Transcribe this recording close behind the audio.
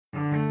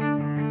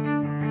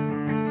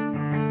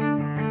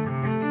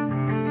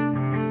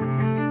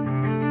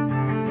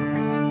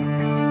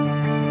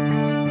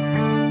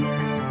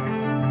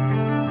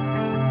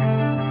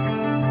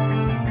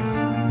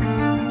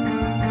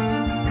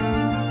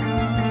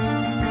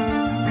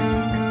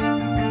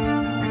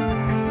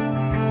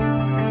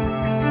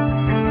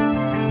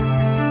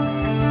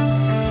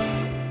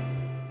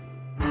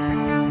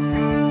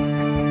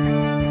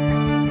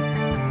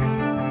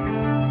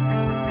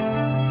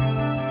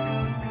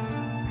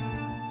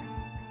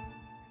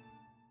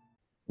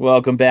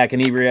Welcome back,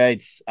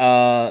 Inebriates.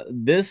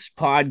 This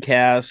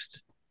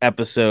podcast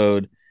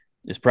episode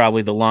is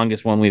probably the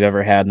longest one we've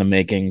ever had in the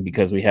making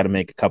because we had to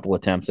make a couple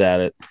attempts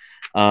at it.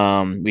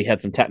 We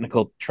had some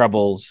technical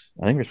troubles.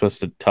 I think we were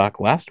supposed to talk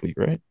last week,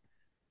 right?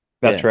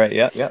 That's Yeah. right.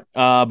 Yeah, yeah.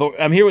 But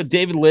I'm here with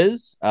David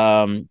Liz,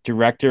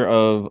 director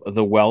of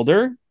The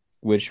Welder,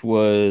 which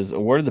was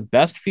awarded the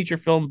best feature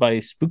film by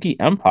Spooky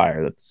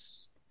Empire.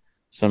 That's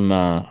some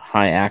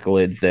high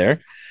accolades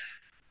there.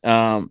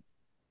 Um,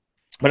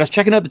 but I was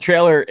checking out the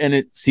trailer and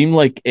it seemed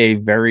like a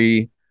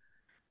very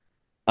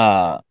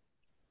uh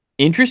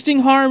interesting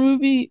horror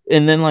movie.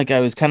 And then like I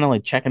was kind of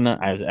like checking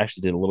out, I was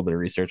actually did a little bit of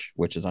research,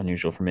 which is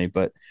unusual for me,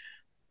 but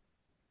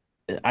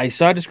I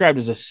saw it described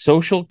as a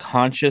social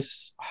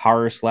conscious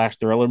horror slash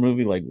thriller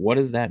movie. Like, what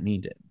does that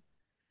mean to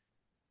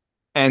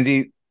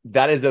Andy,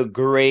 that is a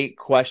great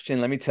question.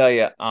 Let me tell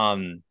you,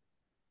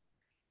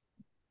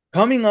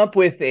 coming up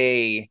with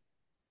a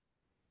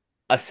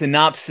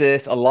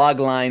synopsis, a log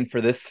line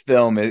for this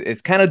film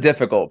is kind of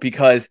difficult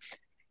because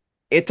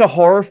it's a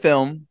horror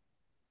film,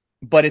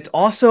 but it's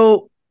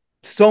also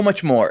so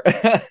much more.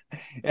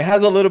 It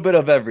has a little bit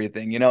of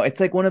everything,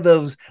 It's like one of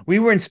those we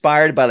were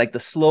inspired by like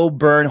the slow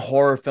burn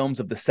horror films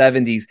of the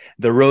 70s,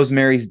 the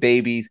Rosemary's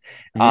Babies,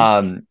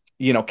 Mhm.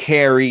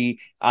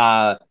 Carrie,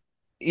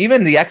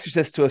 even The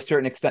Exorcist to a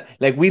certain extent.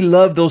 Like we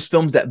love those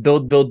films that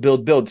build, build,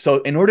 build, build.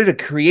 So in order to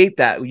create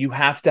that, you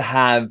have to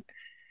have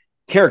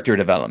character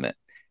development.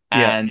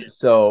 Yeah.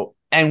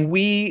 And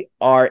we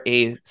are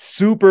a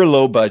super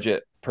low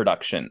budget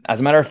production.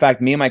 As a matter of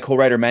fact, me and my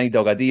co-writer Manny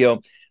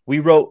Delgadillo, we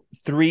wrote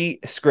three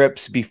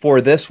scripts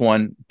before this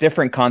one,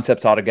 different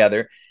concepts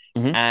altogether.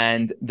 Mhm.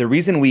 And the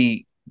reason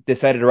we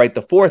decided to write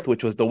the fourth,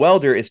 which was The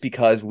Welder, is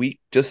because we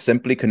just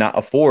simply could not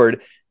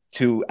afford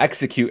to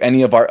execute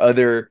any of our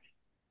other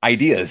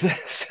ideas.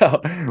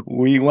 So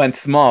we went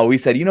small. We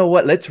said, you know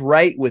what? Let's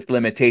write with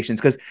limitations.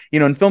 Because,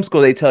 in film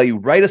school, they tell you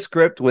write a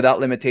script without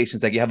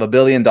limitations, like you have $1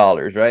 billion,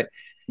 right?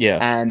 Yeah.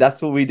 And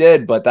that's what we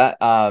did. But that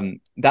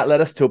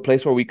led us to a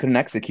place where we couldn't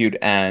execute.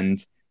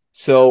 And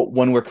so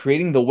when we're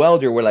creating The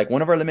Welder, we're like,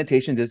 one of our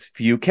limitations is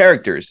few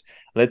characters.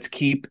 Let's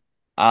keep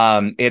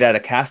it at a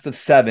cast of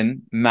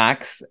 7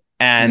 max.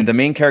 And Mhm. the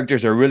main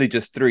characters are really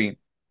just 3.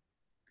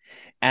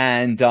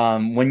 And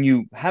when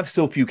you have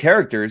so few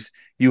characters,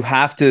 you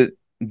have to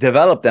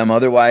develop them.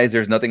 Otherwise,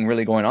 there's nothing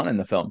really going on in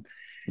the film.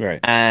 Right.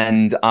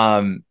 And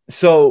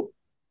so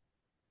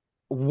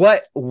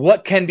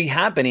what can be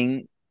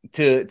happening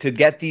to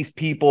get these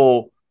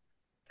people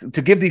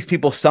to give these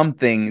people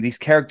something, these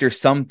characters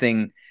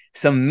something,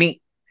 some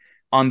meat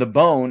on the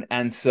bone?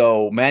 And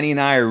so Manny and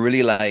I are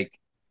really like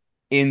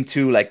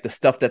into like the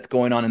stuff that's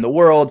going on in the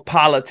world,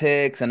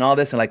 politics and all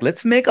this, and like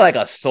let's make like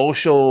a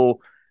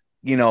social,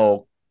 you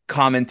know,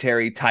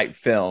 commentary type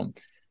film.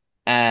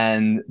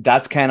 And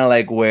that's kind of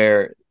like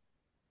where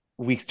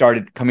we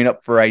started coming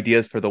up for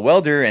ideas for The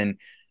Welder. And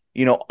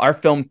our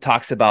film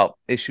talks about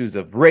issues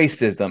of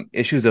racism,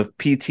 issues of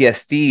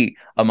PTSD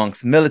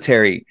amongst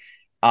military.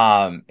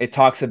 It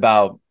talks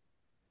about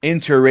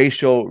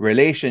interracial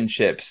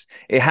relationships.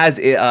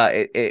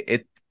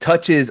 It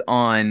touches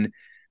on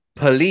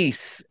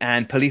police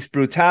and police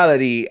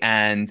brutality,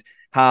 and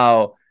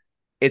how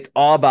it's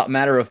all about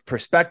matter of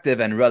perspective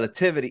and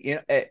relativity.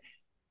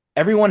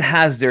 Everyone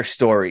has their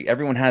story,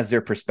 everyone has their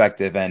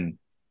perspective. And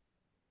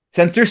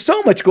since there's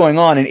so much going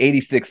on in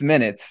 86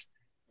 minutes,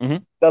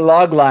 Mhm. the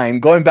log line,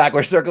 going back,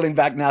 we're circling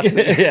back now to Yeah.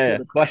 the, to Yeah.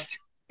 the question.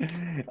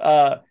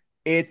 uh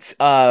it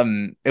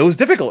was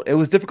difficult. It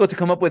was difficult to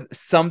come up with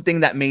something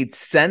that made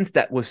sense,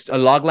 that was a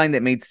log line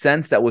that made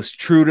sense, that was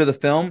true to the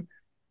film.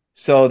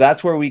 So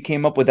that's where we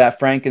came up with that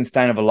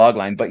Frankenstein of a log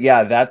line. But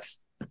yeah,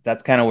 that's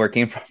kind of where it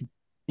came from.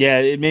 Yeah,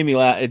 it made me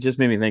laugh. It just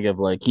made me think of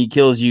like he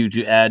kills you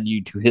to add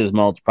you to his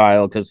mulch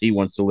pile because he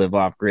wants to live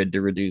off grid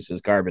to reduce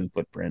his carbon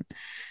footprint.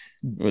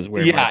 It was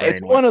where my Yeah,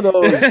 it's brain went. one of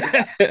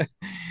those.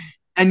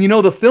 And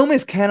the film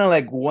is kind of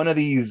like one of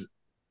these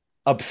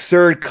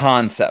absurd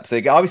concepts.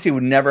 Like obviously it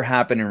would never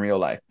happen in real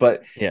life.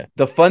 But Yeah.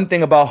 the fun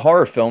thing about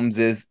horror films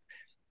is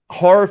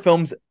horror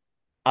films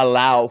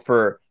allow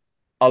for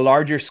a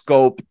larger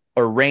scope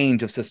or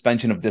range of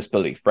suspension of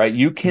disbelief, right?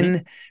 You Mhm.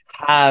 can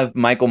have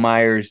Michael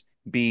Myers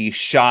be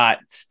shot,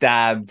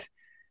 stabbed,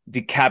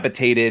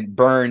 decapitated,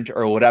 burned,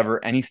 or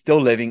whatever, and he's still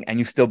living and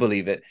you still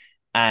believe it.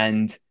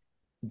 And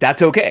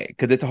that's okay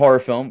because it's a horror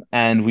film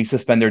and we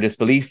suspend their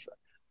disbelief,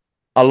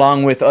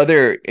 along with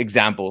other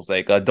examples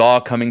like a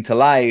dog coming to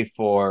life,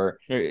 or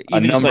Or a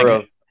even just number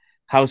like of.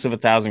 House of a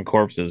Thousand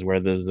Corpses, where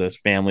there's this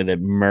family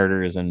that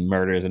murders and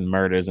murders and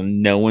murders,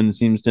 and no one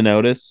seems to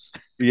notice.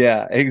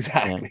 Yeah, Yeah,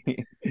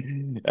 exactly.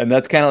 And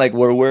that's kind of like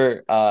where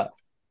we're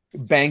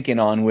banking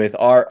on with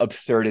our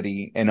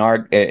absurdity in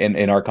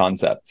our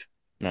concept.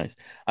 nice.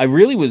 I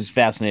really was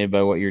fascinated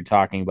by what you're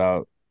talking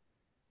about,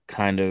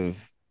 kind of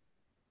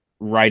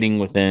writing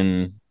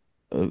within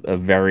a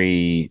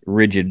very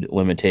rigid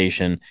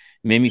limitation. It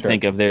made me Sure.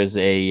 think of there's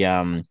a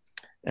an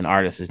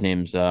artist. His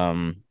name's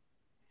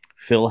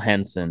Phil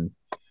Henson,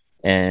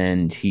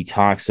 and he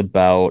talks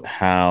about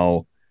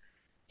how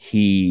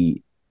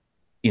he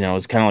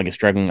was kind of like a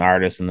struggling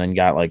artist, and then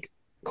got like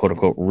quote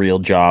unquote real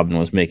job and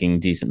was making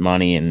decent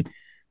money, and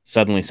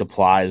suddenly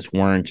supplies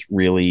weren't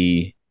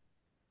really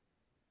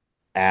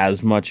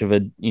as much of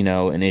a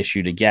an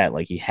issue to get.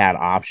 Like he had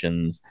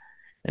options,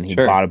 and he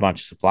Sure. bought a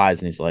bunch of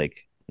supplies, and he's like,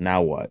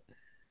 now what?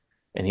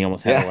 And he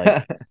almost had to like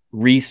Yeah.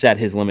 reset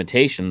his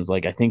limitations.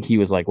 Like I think he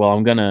was like, well,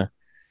 I'm gonna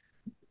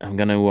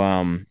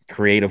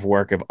creative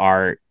work of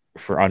art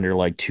for under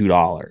like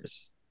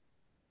 $2.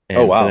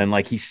 Oh, And so wow. then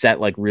like he set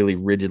like really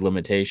rigid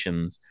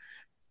limitations,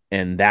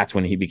 and that's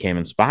when he became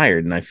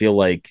inspired. And I feel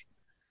like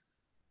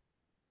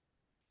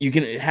you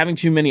can having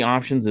too many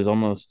options is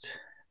almost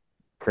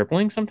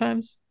crippling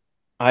sometimes.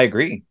 I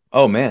agree.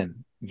 Oh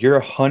man, you're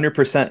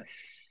 100%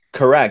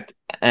 correct.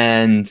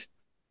 And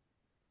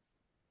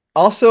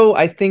also,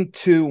 I think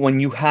too, when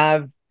you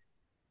have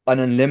an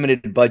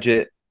unlimited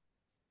budget,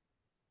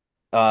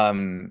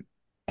 um,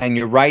 and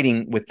you're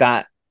writing with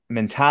that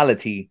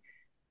mentality,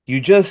 you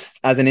just,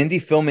 as an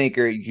indie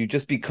filmmaker, you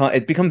just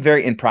it becomes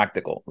very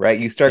impractical, right?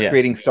 You start Yeah.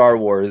 creating Star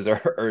Wars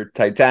or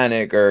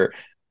Titanic or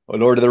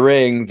Lord of the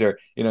Rings or,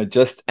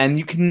 just, and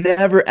you can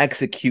never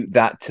execute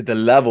that to the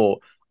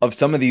level of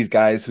some of these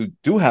guys who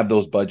do have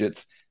those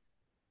budgets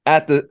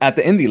at the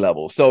indie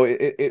level. So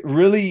it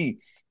really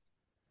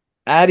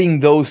adding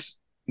those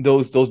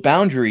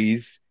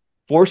boundaries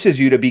forces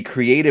you to be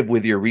creative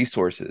with your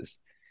resources.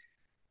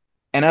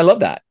 And I love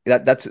that.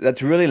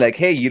 That's really like,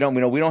 hey, we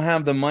don't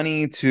have the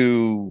money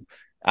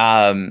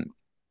um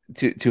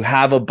to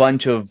have a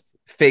bunch of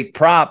fake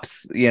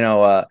props,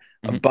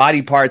 Mhm.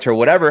 body parts or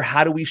whatever.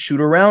 How do we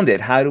shoot around it?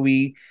 How do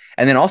we?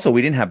 And then also,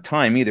 we didn't have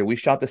time either. We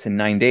shot this in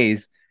 9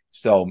 days,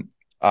 so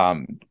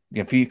um,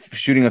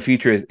 shooting a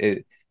feature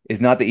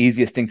is not the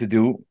easiest thing to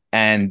do,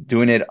 and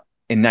doing it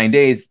in 9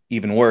 days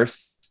even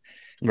worse.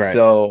 Right.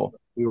 So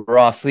we were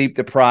all sleep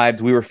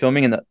deprived. We were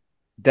filming in the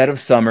dead of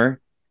summer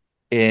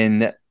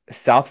in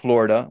South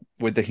Florida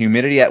with the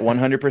humidity at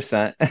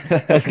 100%.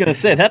 I was gonna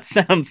say that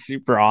sounds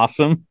super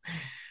awesome.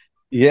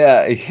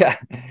 Yeah, yeah.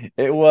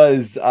 It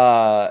was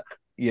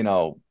you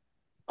know,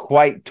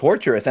 quite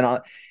torturous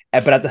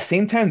but at the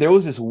same time there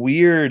was this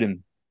weird and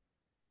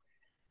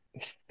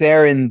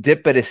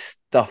serendipitous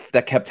stuff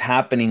that kept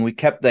happening.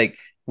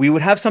 We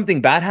would have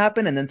something bad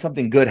happen and then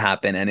something good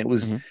happen, and it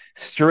was Mhm.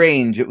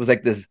 strange. It was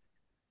like this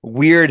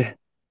weird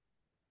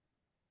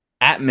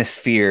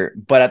atmosphere,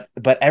 but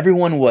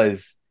everyone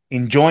was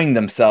enjoying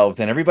themselves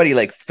and everybody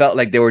like felt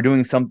like they were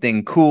doing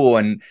something cool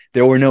and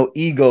there were no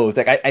egos.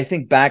 Like I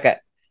think back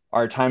at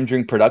our time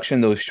during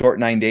production, those short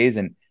 9 days,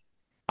 and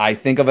I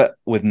think of it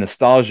with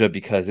nostalgia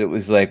because it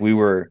was like we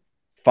were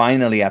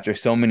finally, after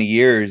so many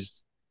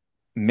years,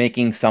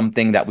 making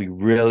something that we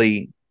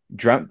really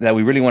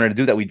wanted to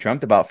do, that we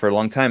dreamt about for a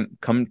long time,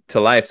 come to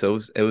life. So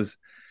it was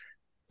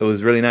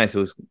really nice. It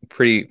was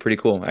pretty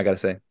cool, I gotta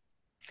say.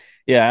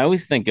 Yeah, I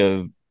always think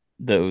of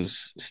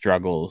those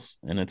struggles,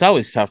 and it's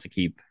always tough to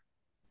keep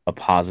a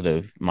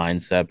positive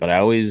mindset, but I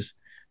always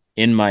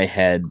in my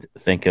head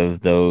think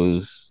of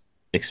those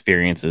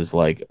experiences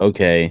like,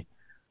 okay,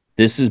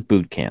 this is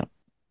boot camp.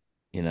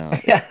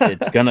 It's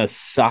Yeah. gonna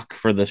suck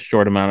for the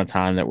short amount of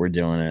time that we're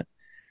doing it,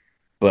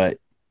 but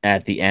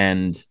at the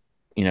end,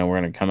 we're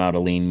gonna come out a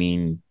lean,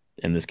 mean,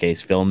 in this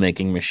case,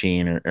 filmmaking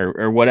machine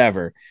or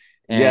whatever.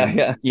 Yeah, And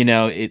yeah.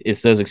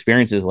 it's those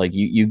experiences like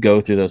you go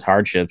through those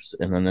hardships,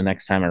 and then the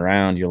next time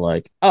around, you're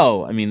like,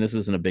 oh, I mean, this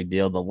isn't a big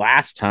deal. The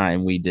last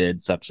time we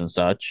did such and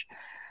such,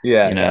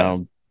 Yeah, yeah.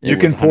 it You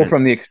was can pull 100.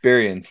 from the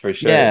experience for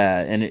sure. Yeah,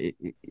 and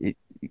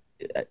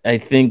I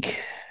think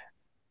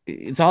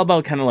it's all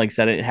about kind of like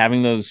said it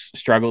having those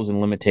struggles and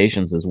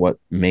limitations is what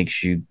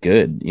makes you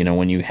good.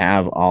 When you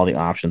have all the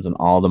options and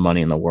all the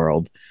money in the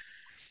world,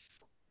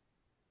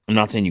 I'm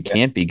not saying you Yeah.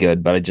 can't be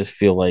good, but I just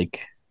feel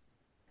like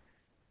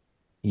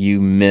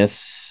you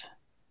miss,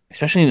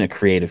 especially in a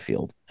creative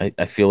field.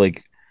 I feel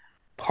like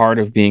part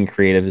of being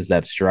creative is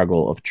that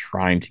struggle of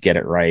trying to get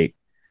it right,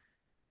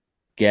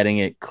 getting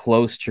it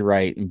close to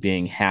right, and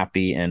being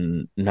happy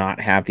and not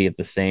happy at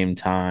the same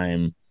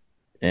time.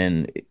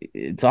 And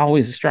it's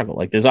always a struggle.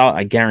 Like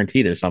I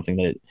guarantee there's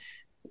something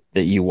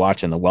that you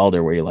watch in The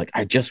Welder where you're like,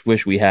 I just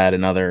wish we had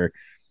another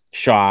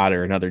shot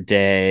or another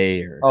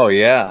day or Oh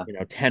yeah.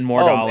 10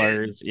 more Oh man.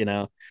 dollars.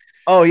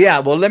 Oh yeah.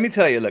 Well, let me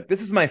tell you, look,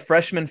 this is my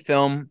freshman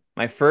film,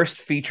 my first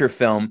feature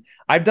film.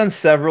 I've done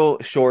several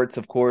shorts,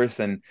 of course,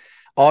 and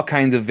all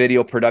kinds of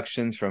video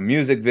productions, from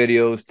music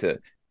videos to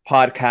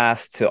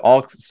podcasts to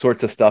all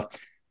sorts of stuff.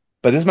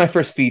 But this is my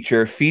first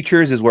feature.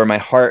 Features is where my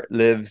heart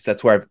lives.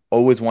 That's where I've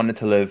always wanted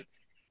to live.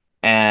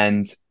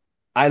 And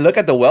I look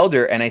at The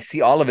Welder and I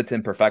see all of its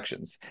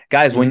imperfections.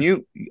 Guys, Mm-hmm.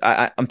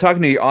 I'm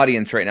talking to your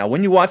audience right now.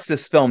 When you watch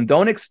this film,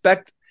 don't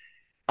expect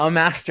a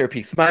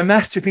masterpiece. My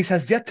masterpiece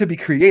has yet to be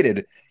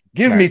created.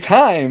 Give Right. me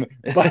time.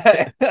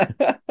 But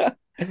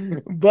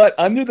but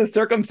under the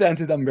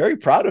circumstances, I'm very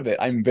proud of it.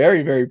 I'm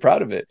very, very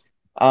proud of it.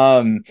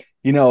 Um,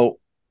 you know,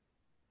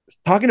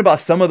 Talking about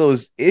some of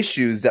those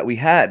issues that we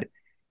had,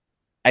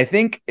 I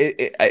think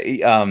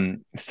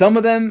some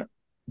of them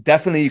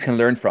definitely you can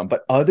learn from,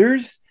 but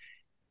others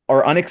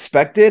are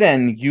unexpected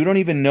and you don't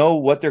even know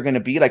what they're going to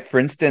be. Like, for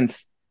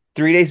instance,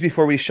 3 days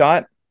before we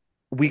shot,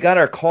 we got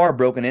our car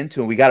broken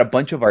into and we got a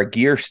bunch of our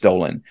gear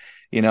stolen.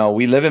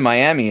 We live in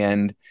Miami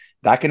and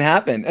that can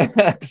happen.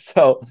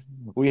 So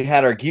we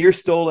had our gear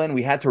stolen.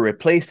 We had to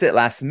replace it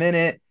last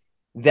minute.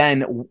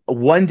 Then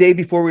one day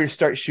before we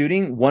start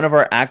shooting, one of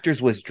our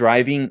actors was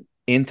driving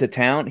into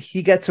town.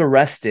 He gets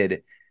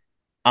arrested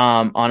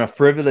on a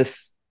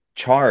frivolous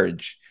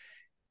charge.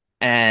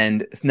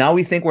 And now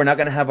we think we're not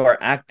going to have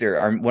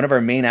one of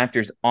our main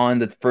actors on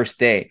the first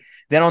day.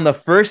 Then on the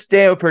first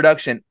day of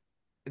production,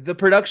 the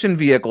production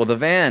vehicle, the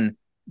van,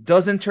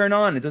 doesn't turn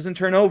on. It doesn't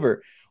turn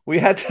over. We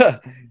had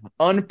to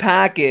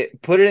unpack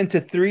it, put it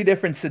into 3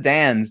 different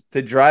sedans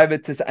to drive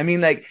it to. I mean,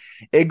 like,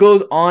 it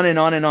goes on and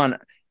on and on.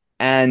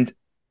 And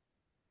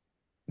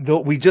though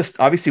we just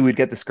obviously we'd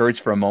get discouraged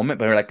for a moment,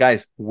 but we're like,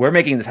 guys, we're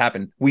making this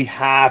happen. We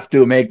have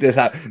to make this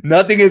happen.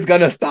 Nothing is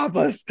gonna stop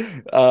us.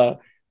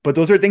 But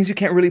those are things you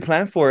can't really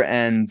plan for.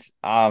 And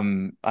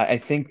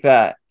I think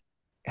that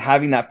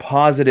having that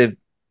positive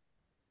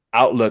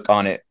outlook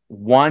on it,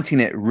 wanting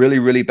it really,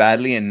 really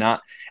badly, and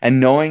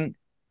knowing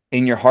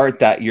in your heart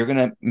that you're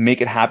gonna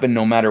make it happen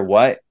no matter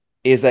what,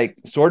 is like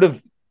sort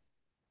of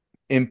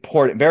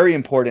important, very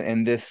important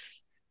in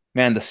this,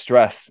 man. The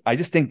stress. I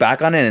just think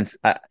back on it,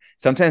 and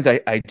sometimes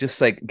I just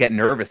like get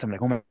nervous. I'm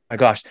like, oh my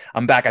gosh,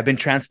 I'm back. I've been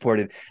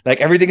transported. Like,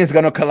 everything is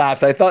gonna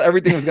collapse. I thought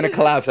everything was gonna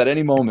collapse at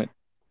any moment,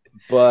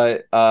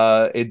 but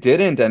it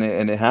didn't,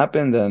 and it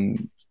happened,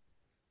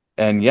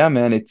 and yeah,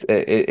 man,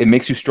 it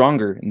makes you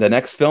stronger. The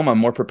next film, I'm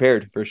more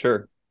prepared for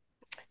sure.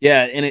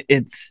 Yeah, and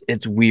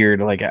it's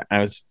weird. Like,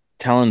 I was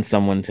telling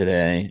someone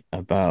today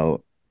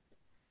about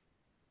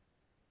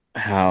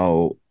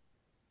how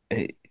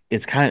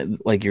it's kind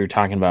of like you're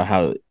talking about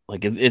how,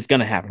 like, it's going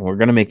to happen. We're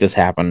going to make this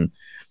happen.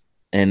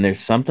 And there's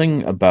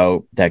something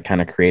about that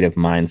kind of creative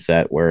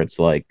mindset where it's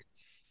like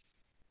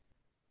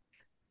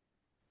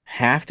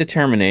half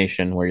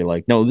determination where you're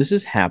like, no, this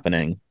is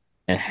happening,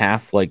 and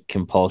half like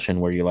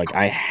compulsion where you're like,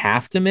 I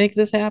have to make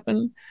this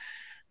happen.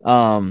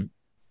 And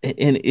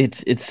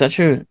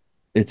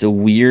it's a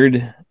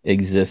weird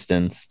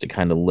existence to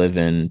kind of live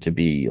in, to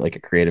be like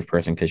a creative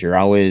person, because you're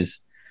always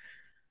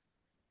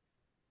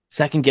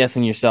second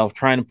guessing yourself,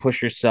 trying to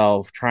push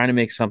yourself, trying to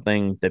make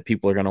something that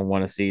people are going to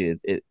want to see.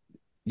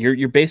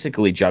 You're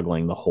basically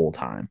juggling the whole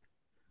time.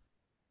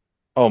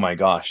 Oh my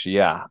gosh,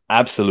 yeah,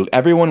 absolutely.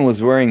 Everyone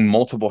was wearing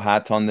multiple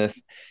hats on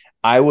this.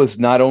 I was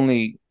not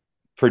only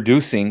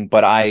producing,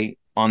 but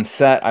on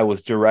set, I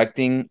was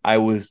directing. I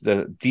was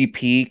the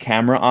DP,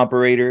 camera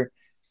operator.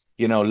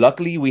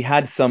 Luckily we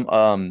had some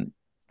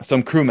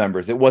crew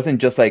members. It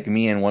wasn't just like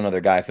me and one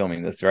other guy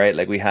filming this, right?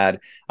 Like, we had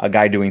a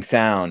guy doing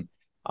sound,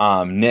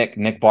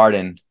 Nick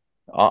Barden,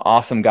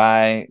 awesome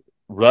guy,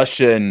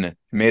 Russian,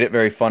 made it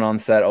very fun on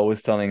set,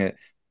 always telling it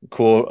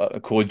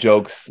cool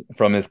jokes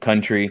from his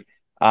country.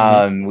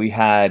 Mhm. We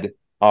had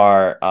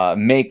our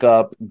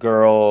makeup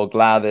girl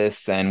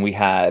Gladys, and we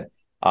had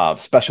our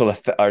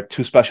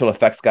 2 special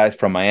effects guys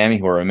from Miami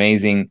who are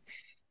amazing.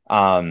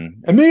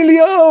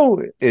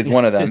 Emilio is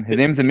one of them. His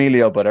name's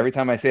Emilio, but every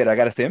time I say it, I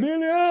gotta say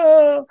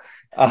Emilio.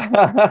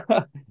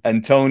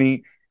 And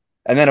Tony,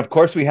 and then of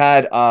course we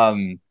had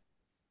our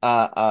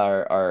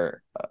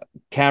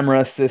camera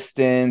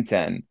assistant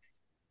and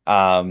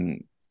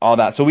all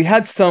that. So we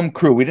had some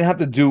crew. We didn't have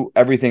to do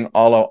everything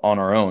all on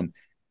our own,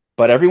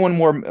 but everyone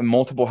wore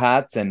multiple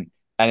hats, and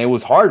it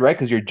was hard, right?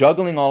 Because you're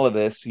juggling all of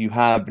this. You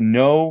have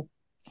no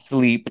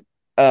sleep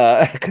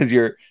because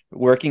you're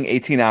working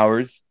 18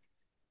 hours,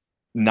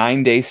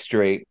 9 days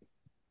straight,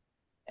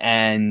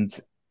 and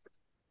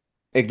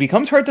it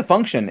becomes hard to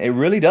function. It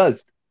really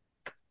does.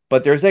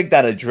 But there's like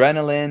that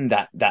adrenaline,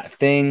 that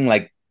thing,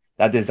 like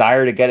that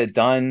desire to get it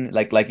done.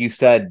 Like you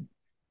said,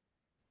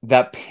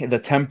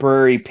 the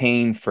temporary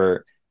pain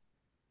for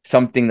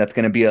something that's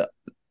going to be a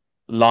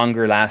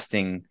longer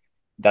lasting,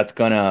 that's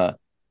going to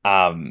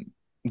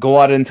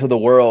go out into the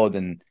world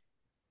and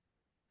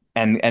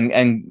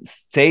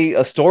say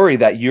a story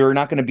that you're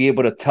not going to be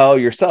able to tell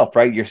yourself,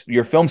 right?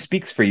 Your film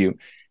speaks for you.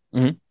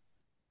 Mhm.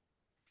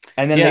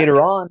 And then Yeah. later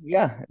on,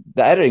 yeah,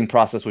 the editing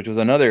process, which was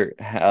another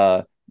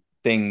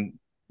thing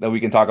that we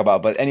can talk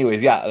about. But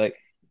anyways, yeah, like,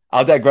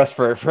 I'll digress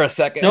for a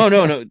second. No,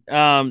 no, no.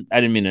 I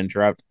didn't mean to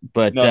interrupt,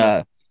 but No,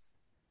 no.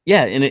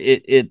 yeah, and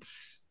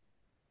it's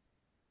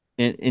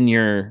in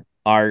your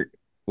art,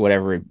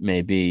 whatever it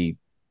may be,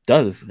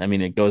 does. I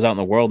mean, it goes out in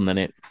the world, and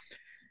then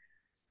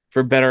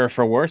for better or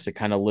for worse, it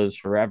kind of lives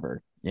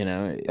forever.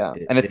 Yeah.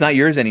 And it's not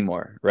yours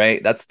anymore,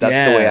 right? That's the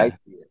way I Yeah,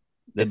 see it.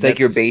 It's like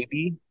your that's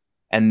baby,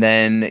 and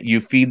then you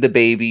feed the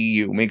baby,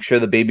 you make sure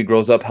the baby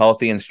grows up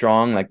healthy and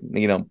strong. Like,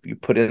 you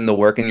put in the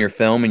work in your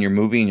film and your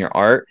movie and your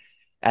art.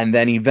 And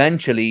then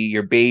eventually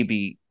your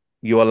baby,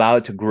 you allow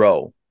it to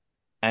grow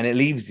and it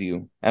leaves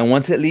you. And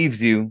once it leaves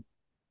you,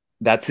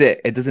 that's it.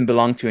 It doesn't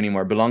belong to you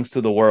anymore. It belongs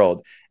to the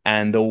world.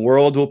 And the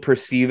world will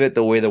perceive it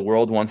the way the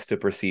world wants to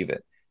perceive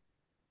it.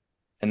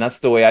 And that's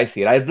the way I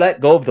see it. I've let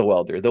go of The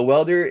Welder. The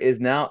Welder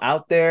is now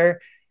out there.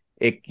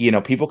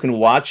 People can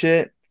watch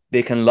it.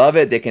 They can love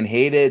it. They can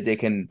hate it. They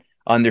can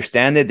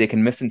understand it, they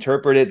can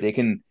misinterpret it, they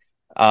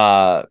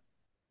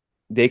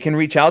can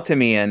reach out to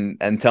me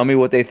and tell me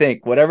what they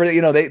think. Whatever,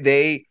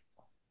 they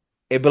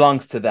it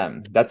belongs to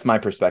them. That's my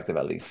perspective,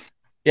 at least.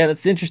 Yeah,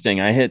 that's interesting.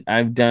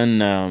 I've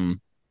done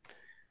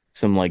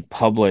some like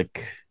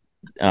public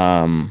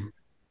um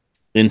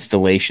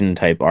installation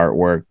type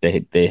artwork.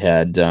 They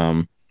had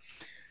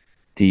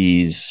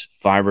these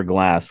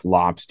fiberglass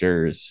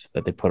lobsters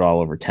that they put all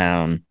over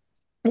town.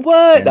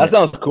 What? That And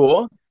sounds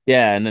cool.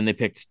 yeah, and then they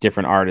picked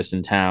different artists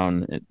in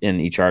town,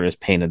 and each artist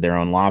painted their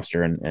own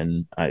lobster,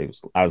 and I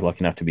was lucky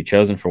enough to be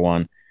chosen for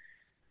one.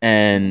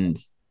 And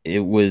it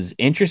was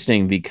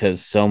interesting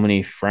because so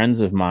many friends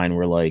of mine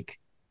were like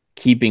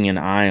keeping an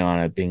eye on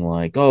it, being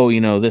like,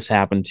 "Oh, this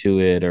happened to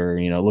it," or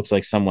it looks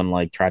like someone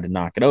like tried to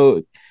knock it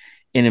out.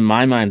 And in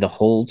my mind, the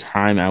whole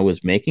time I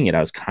was making it, I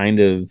was kind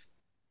of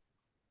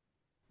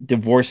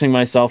divorcing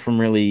myself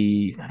from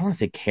really, I don't want to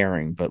say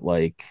caring, but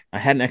like I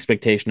had an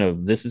expectation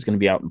of this is going to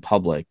be out in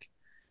public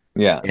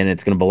Yeah. and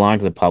it's going to belong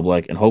to the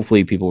public and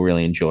hopefully people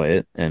really enjoy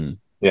it. And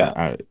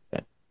Yeah.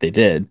 they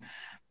did.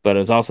 But it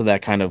was also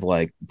that kind of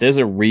like, there's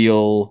a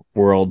real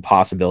world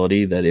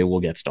possibility that it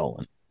will get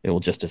stolen. It will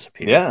just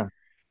disappear,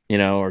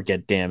 Yeah. or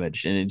get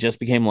damaged. And it just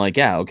became like,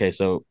 yeah, okay,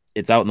 so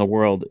it's out in the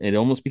world. It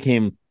almost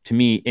became, to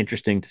me,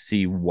 interesting to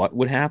see what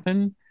would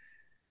happen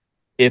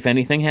if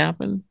anything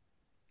happened.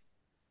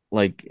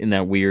 Like in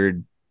that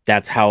weird,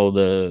 that's how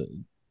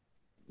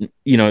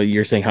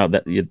you're saying how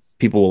that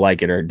people will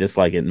like it or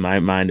dislike it. In my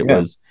mind, it Yeah.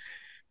 was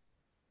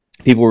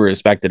people will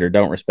respect it or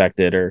don't respect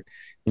it, or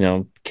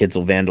kids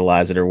will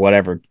vandalize it or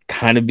whatever.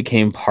 Kind of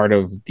became part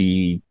of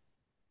the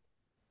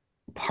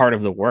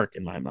work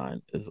in my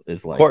mind is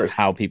Of like course.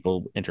 how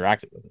people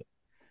interacted with it.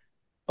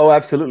 Oh,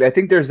 absolutely. I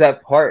think there's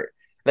that part.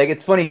 Like,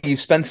 it's funny, you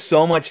spend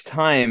so much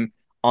time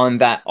on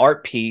that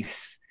art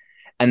piece,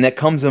 and there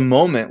comes a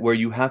moment where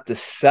you have to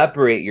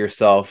separate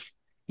yourself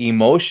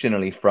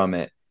emotionally from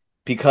it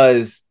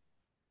because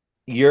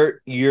you're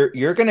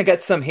gonna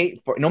get some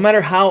hate for it. No matter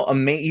how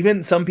amazing,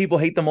 even some people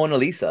hate the Mona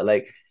Lisa.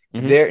 Like,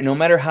 Mm-hmm. there, no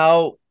matter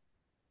how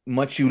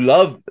much you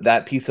love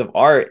that piece of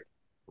art,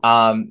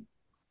 um,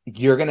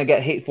 you're gonna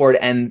get hate for it.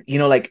 And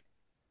like,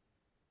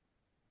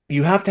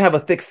 you have to have a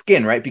thick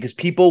skin, right? Because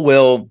people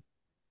will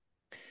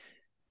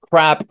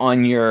crap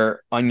on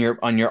your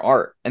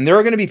art, and there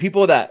are going to be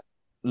people that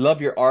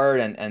love your art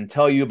and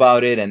tell you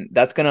about it, and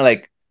that's going to,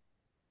 like,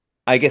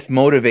 I guess,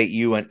 motivate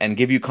you and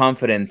give you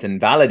confidence and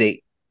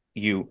validate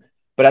you.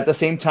 But at the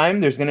same time,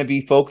 there's going to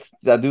be folks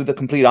that do the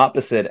complete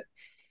opposite,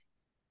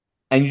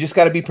 and you just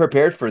got to be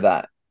prepared for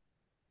that.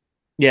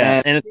 Yeah,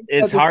 And and I it's think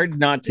it's that this, hard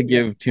not to yeah.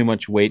 give too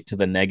much weight to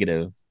the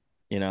negative.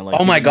 Like Oh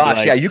you my can be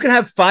gosh, yeah, like, you can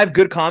have 5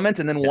 good comments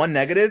and then yeah, one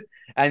negative,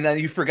 and then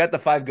you forget the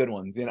 5 good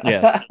ones.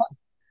 yeah.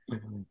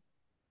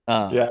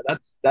 Uh, Yeah,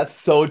 that's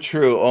so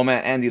true. Oh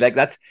man, Andy, like,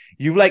 that's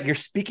you, like, you're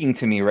speaking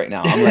to me right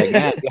now. I'm like,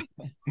 man,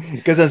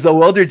 because as the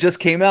welder just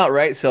came out,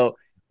 right? So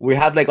we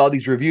have like all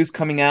these reviews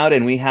coming out,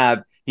 and we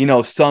have,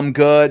 some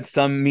good,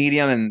 some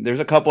medium, and there's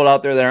a couple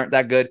out there that aren't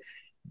that good.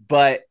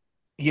 But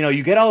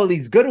you get all of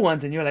these good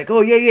ones, and you're like,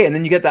 oh yeah, yeah, and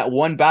then you get that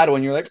one bad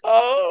one, you're like,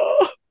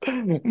 oh,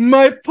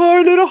 my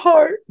poor little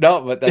heart.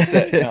 No, but that's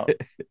it.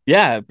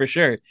 yeah, for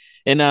sure.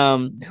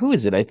 And who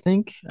is it? I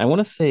think I want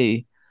to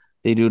say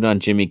they do it on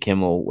Jimmy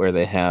Kimmel where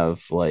they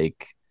have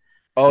like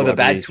Oh, the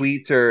bad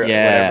celebrities. tweets or whatever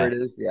Yeah. it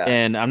is. Yeah.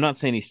 And I'm not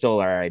saying he stole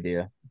our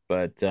idea,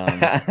 but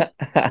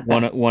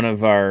one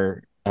of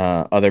our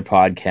other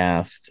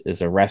podcasts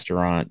is a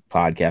restaurant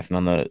podcast, and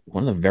on the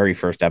one of the very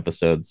first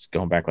episodes,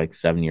 going back like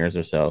 7 years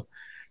or so,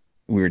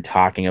 we were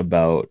talking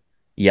about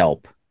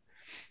Yelp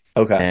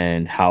Okay.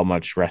 and how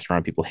much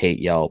restaurant people hate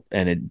Yelp,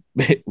 and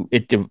it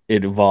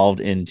evolved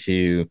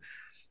into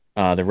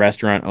the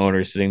restaurant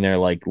owners sitting there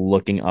like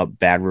looking up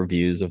bad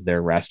reviews of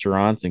their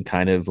restaurants and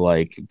kind of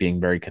like being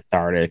very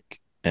cathartic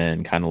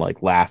and kind of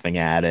like laughing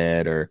at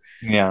it, or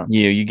Yeah.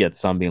 you get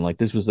some being like,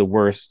 this was the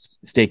worst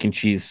steak and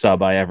cheese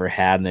sub I ever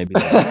had, and they'd be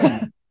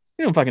like,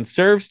 you don't fucking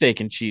serve steak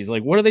and cheese,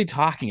 like what are they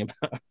talking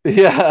about?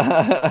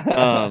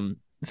 Yeah.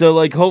 So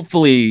like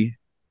hopefully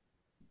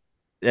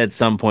at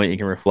some point you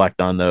can reflect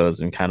on those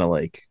and kind of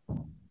like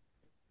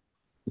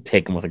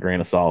take them with a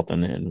grain of salt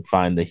and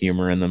find the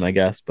humor in them, I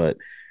guess. But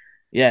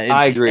yeah,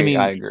 I I agree. I mean,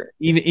 agree.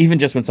 even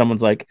just when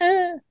someone's like,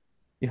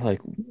 you're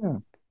like, Yeah.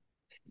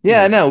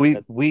 Yeah, no,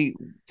 that's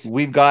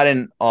we've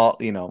gotten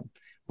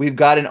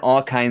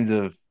all kinds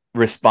of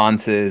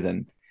responses,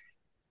 and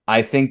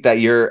I think that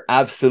you're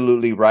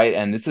absolutely right.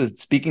 And this is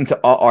speaking to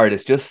all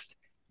artists. Just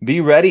be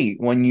ready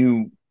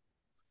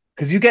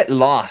because you get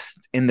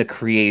lost in the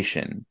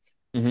creation.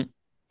 Mhm.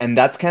 And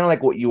that's kind of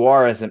like what you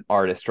are as an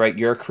artist, right?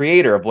 You're a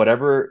creator of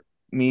whatever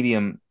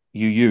medium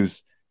you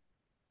use.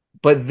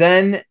 But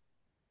then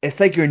it's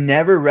like you're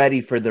never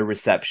ready for the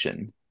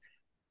reception.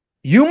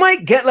 You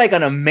might get like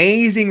an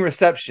amazing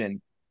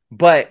reception,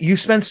 but you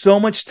spend so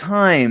much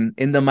time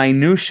in the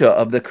minutia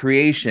of the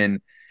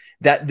creation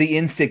that the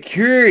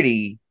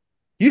insecurity,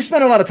 you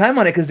spent a lot of time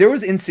on it because there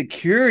was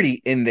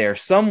insecurity in there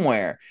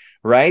somewhere,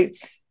 right?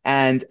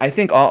 And I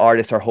think all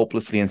artists are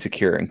hopelessly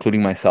insecure,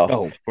 including myself.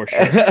 Oh, for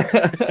sure.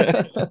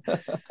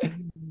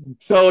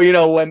 So, you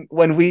know,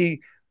 when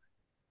we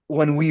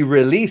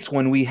release,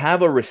 when we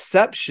have a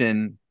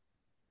reception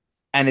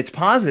and it's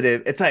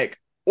positive, it's like,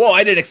 whoa,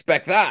 I didn't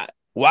expect that.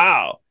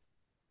 Wow.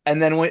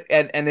 And then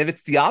and if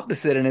it's the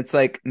opposite and it's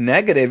like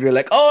negative, you're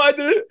like, oh,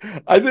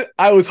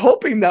 I was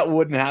hoping that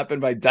wouldn't happen,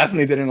 but I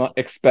definitely didn't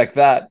expect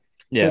that. So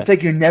Yeah. it's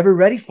like you're never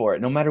ready for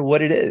it, no matter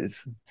what it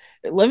is.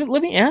 Let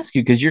me ask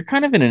you, because you're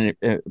kind of in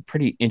a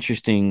pretty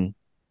interesting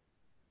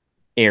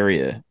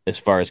area as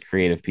far as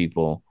creative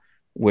people,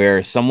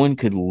 where someone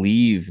could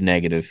leave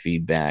negative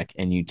feedback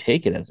and you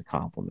take it as a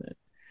compliment,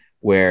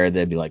 where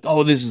they'd be like,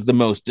 "Oh, this is the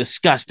most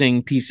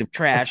disgusting piece of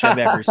trash I've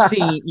ever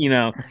seen.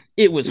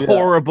 It was Yeah.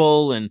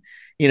 horrible, and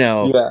you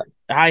know, Yeah.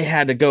 I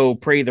had to go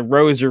pray the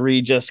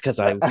rosary just because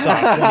I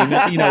saw 20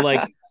 minutes."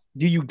 Like,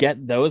 do you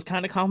get those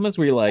kind of compliments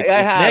where you're like, "It's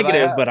I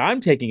negative, have. but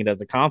I'm taking it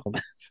as a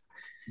compliment"?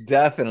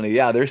 Definitely.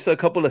 Yeah. There's a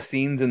couple of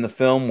scenes in the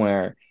film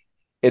where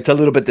it's a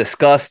little bit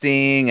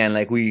disgusting and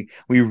like we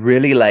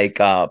really like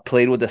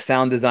played with the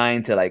sound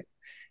design to like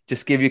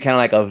just give you kind of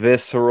like a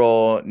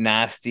visceral,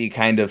 nasty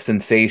kind of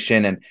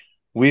sensation. And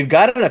we've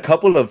gotten a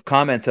couple of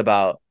comments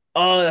about,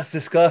 oh, that's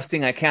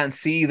disgusting. I can't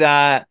see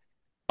that.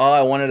 Oh,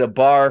 I wanted a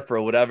barf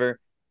or whatever.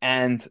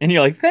 And And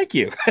you're like, "Thank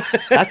you."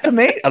 that's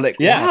amazing. I'm like,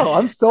 Yeah. wow,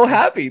 I'm so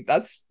happy.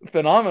 That's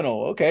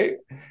phenomenal. Okay.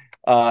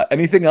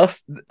 Anything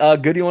else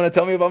good you want to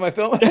tell me about my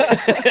film?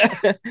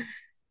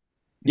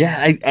 Yeah,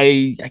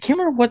 I can't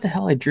remember what the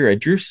hell I drew. I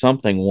drew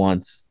something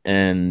once,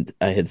 and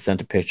I had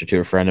sent a picture to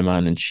a friend of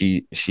mine, and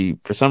she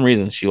for some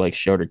reason she like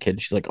showed her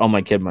kid. She's like, "Oh,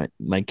 my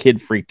kid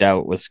freaked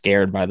out, was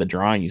scared by the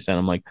drawing you sent."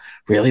 I'm like,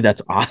 "Really?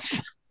 That's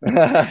awesome."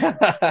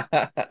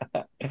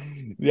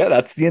 Yeah,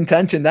 that's the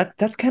intention.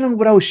 That's kind of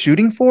what I was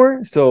shooting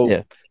for. So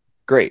Yeah.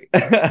 great.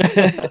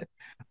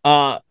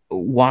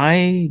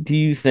 Why do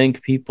you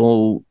think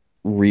people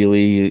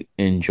really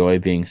enjoy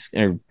being,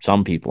 or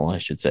some people, I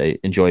should say,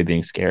 enjoy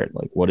being scared?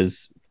 Like,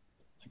 what's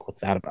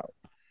that about?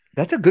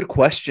 That's a good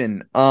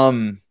question.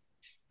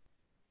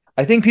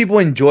 I think people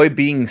enjoy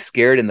being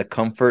scared in the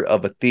comfort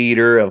of a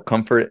theater, of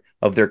comfort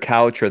of their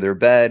couch or their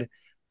bed.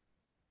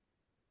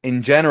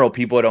 In general,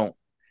 people don't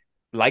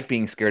like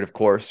being scared, of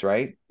course,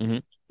 right? Hmm.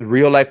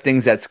 Real life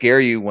things that scare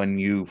you when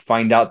you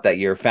find out that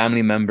your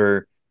family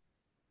member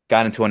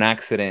got into an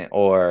accident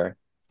or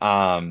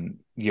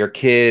your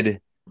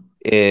kid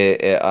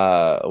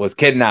was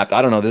kidnapped.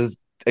 I don't know. This is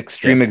Yeah,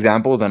 extreme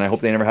examples, and I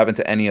hope they never happen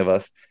to any of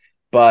us.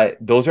 But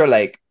those are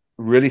like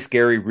really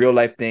scary real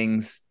life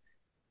things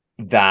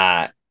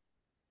that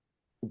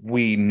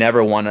we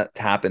never want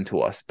to happen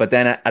to us. But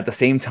then at the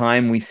same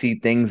time, we see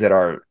things that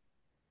are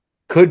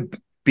could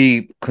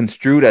be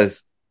construed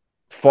as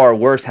far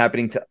worse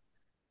happening to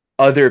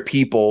other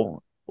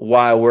people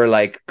while we're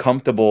like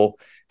comfortable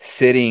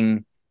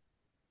sitting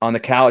on the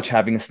couch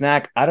having a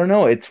snack. I don't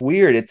know. It's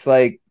weird. It's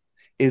like,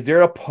 is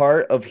there a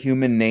part of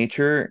human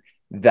nature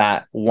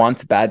that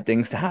wants bad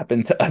things to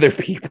happen to other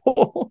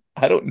people?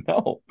 I don't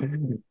know.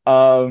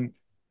 Um,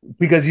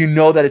 because you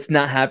know that it's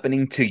not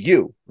happening to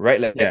you, right?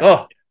 Like, yeah,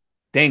 oh,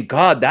 thank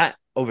God that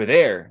over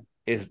there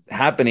is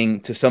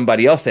happening to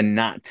somebody else and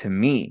not to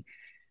me.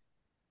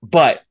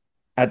 But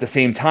at the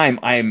same time,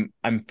 I'm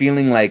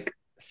feeling like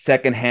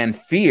secondhand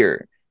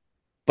fear,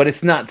 but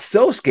it's not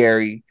so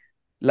scary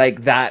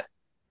like that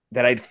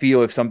I'd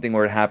feel if something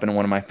were to happen to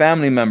one of my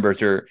family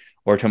members or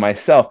to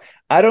myself.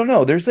 I don't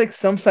know. There's like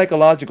some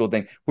psychological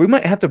thing. We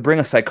might have to bring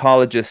a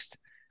psychologist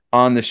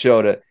on the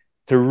show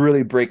to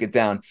really break it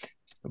down.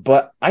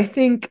 But I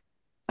think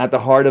at the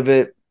heart of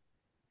it,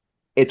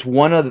 it's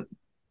one of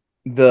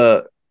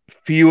the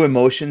few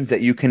emotions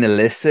that you can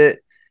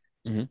elicit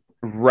hmm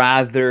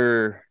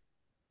rather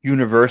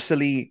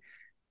universally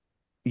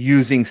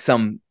using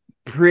some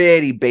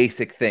pretty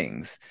basic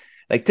things.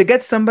 Like to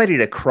get somebody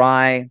to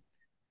cry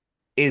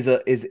is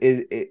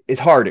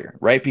harder,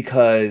 right?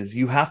 Because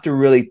you have to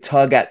really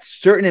tug at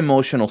certain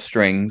emotional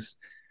strings,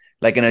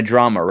 like in a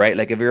drama, right?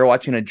 Like if you're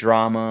watching a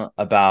drama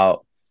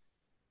about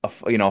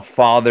a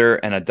father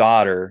and a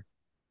daughter,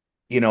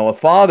 a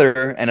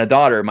father and a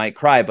daughter might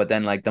cry, but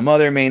then like the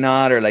mother may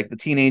not, or like the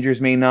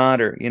teenagers may not,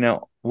 or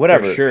for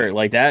whatever. sure.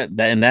 Like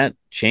that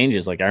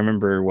changes. Like I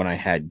remember when I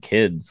had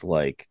kids,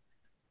 like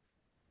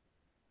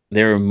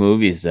there were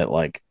movies that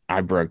like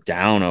I broke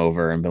down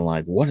over and been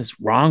like, "What is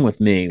wrong with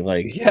me?"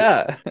 Like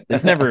Yeah.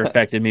 this never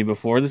affected me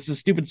before. This is a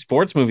stupid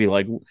sports movie.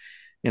 Like,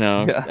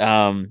 Yeah.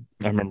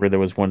 I remember there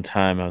was one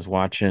time I was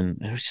watching.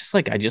 It was just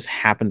like I just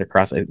happened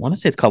across. I want to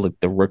say it's called like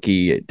The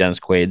Rookie. Dennis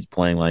Quaid's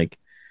playing like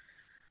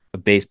a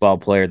baseball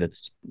player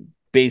that's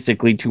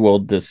basically too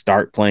old to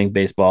start playing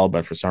baseball,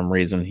 but for some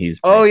reason he's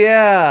Oh playing.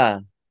 yeah.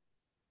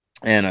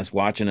 And I was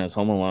watching as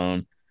Home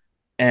Alone,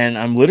 and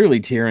I'm literally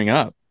tearing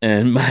up.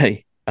 And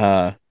my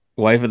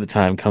wife at the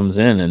time comes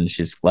in, and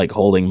she's like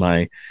holding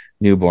my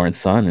newborn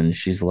son, and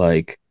she's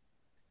like,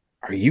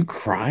 "Are you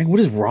crying? What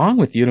is wrong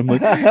with you?" And I'm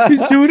like,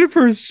 "He's doing it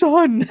for his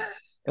son."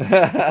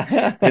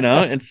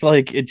 It's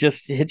like it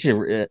just hits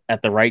you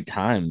at the right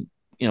time.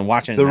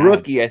 watching it The now.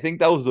 Rookie. I think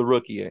that was The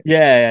Rookie.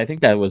 Yeah, I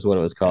think that was what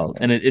it was called.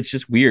 And it's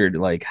just weird,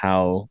 like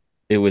how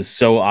it was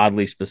so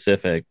oddly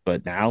specific,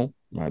 but now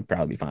I'd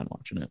probably be fine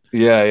watching it.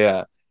 Yeah,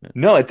 yeah. Yeah.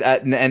 No, it's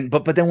and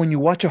but then when you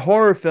watch a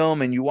horror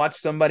film and you watch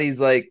somebody's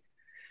like,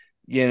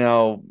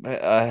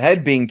 a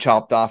head being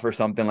chopped off or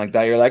something like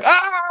that, you're like,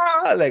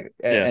 ah, like,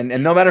 Yeah.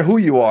 and no matter who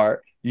you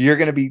are, you're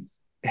gonna be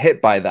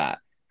hit by that.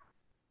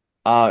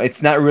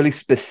 It's not really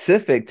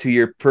specific to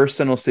your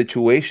personal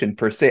situation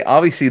per se.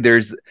 Obviously,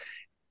 there's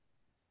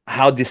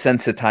how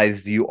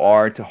desensitized you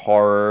are to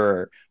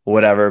horror or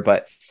whatever,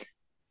 but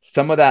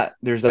some of that,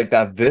 there's like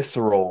that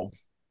visceral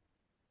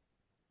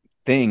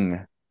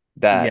thing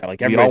that Yeah,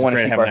 like we all everybody's want to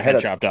afraid of keep having our their head head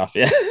up. chopped off.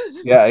 Yeah.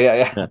 Yeah, yeah,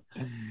 yeah. Yeah.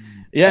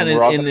 Yeah, And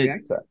we're all and gonna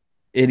react to it.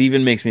 it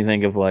even makes me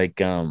think of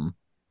like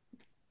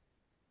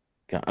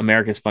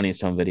America's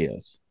Funniest Home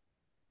Videos.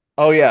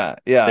 Oh yeah,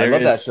 yeah. I There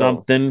love that is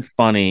show. something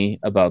funny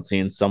about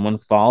seeing someone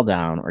fall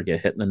down or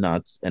get hit in the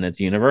nuts, and it's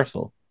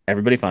universal.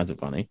 Everybody finds it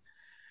funny.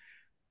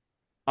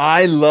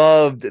 I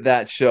loved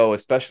that show,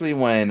 especially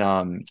when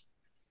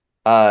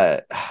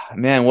uh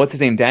man, what's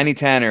his name? Danny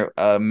Tanner.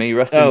 May he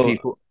rest in Oh, peace.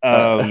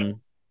 Uh,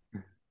 um,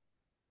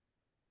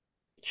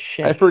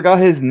 I shit. forgot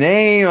his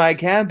name. I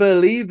can't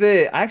believe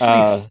it. I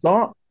actually Uh,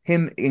 saw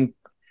him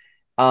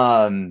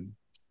um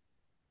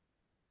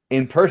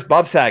in person.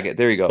 Bob Saget.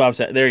 There you go. Bob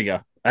said, there you go.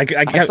 I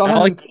saw I him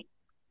like.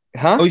 in,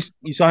 huh? Oh,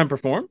 you saw him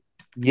perform?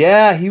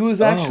 Yeah, he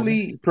was Oh,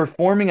 actually nice.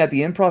 performing at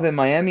the Improv in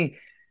Miami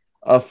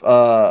of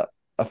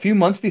a few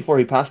months before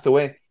he passed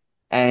away.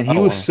 And he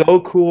Oh, was wow.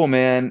 so cool,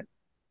 man.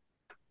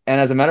 And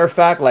as a matter of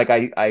fact, like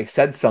I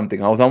said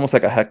something. I was almost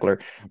like a heckler.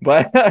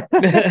 But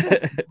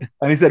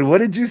and he said, "What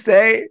did you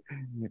say?"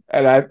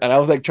 And I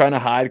was like trying to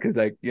hide because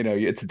like,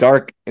 it's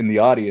dark in the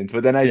audience.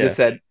 But then I Yeah. just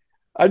said,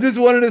 "I just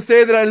wanted to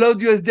say that I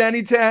loved you as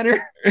Danny Tanner."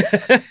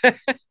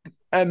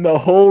 And the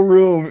whole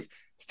room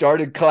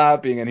started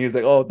clapping and he's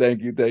like, "Oh,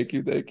 thank you, thank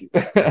you, thank you."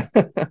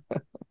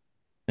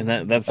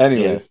 And that's yeah.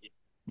 Anyways.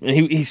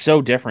 He's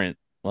so different.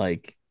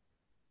 Like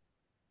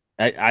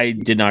I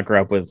did not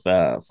grow up with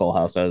Full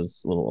House. I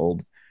was a little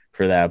old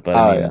for that, but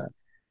I Oh mean, yeah.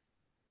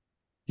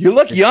 You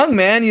look it's young,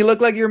 man. You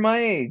look like you're my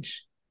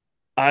age.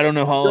 I don't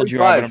know how You're old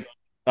you are, but 35.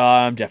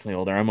 I'm definitely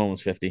older. I'm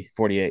almost 50,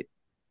 48.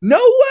 No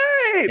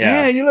way, Yeah.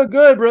 man. You look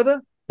good,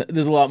 brother.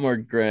 There's a lot more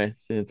gray.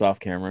 So it's off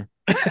camera.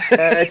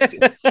 It's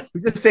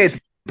we just say it's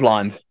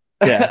blonde.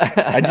 Yeah.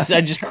 I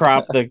just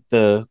cropped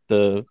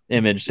the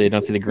image so you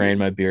don't see the gray in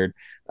my beard.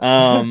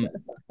 Um,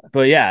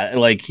 but yeah,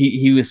 like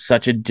he was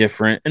such a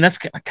different, and that's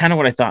kind of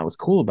what I thought was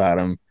cool about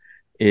him.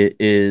 It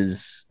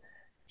is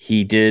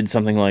he did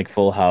something like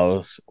Full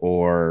House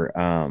or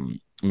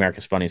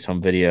America's Funniest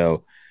Home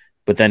Video,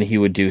 but then he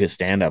would do his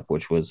stand up,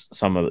 which was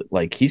some of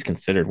like he's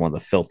considered one of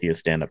the filthiest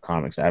stand up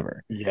comics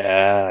ever.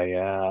 Yeah,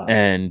 yeah.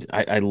 And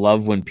I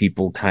love when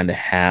people kind of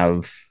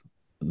have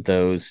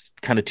those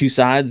kind of two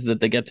sides that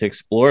they get to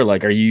explore.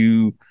 Like, are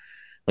you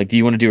like, do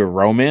you want to do a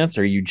romance?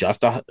 Or are you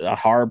just a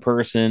horror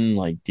person?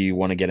 Like, do you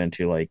want to get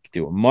into like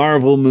do a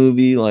Marvel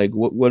movie? Like,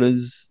 what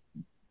is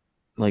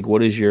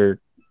your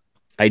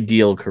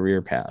ideal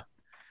career path?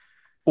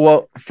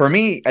 Well, for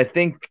me, I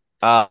think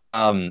I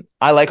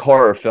like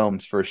horror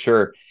films for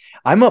sure.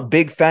 I'm a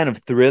big fan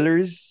of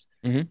thrillers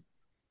Mm-hmm.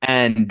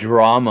 and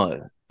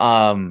drama.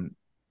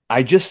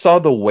 I just saw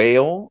The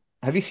Whale.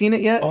 Have you seen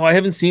it Oh, yet? I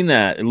haven't seen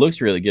that. It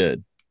looks really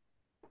good.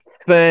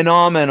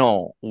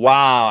 Phenomenal.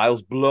 Wow, I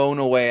was blown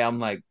away. I'm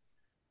like,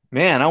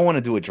 man, I want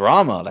to do a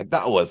drama. Like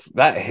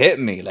that hit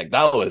me. Like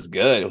that was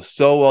good. It was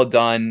so well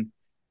done.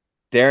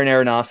 Darren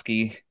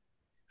Aronofsky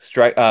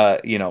strike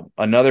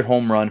another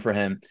home run for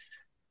him.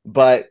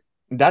 But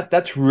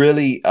that's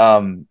really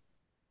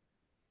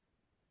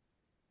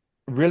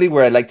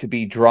where I like to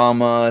be,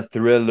 drama,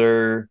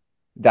 thriller,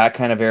 that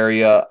kind of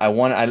area. I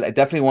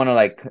definitely want to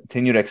like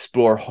continue to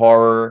explore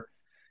horror.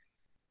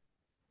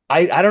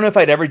 I don't know if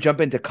I'd ever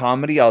jump into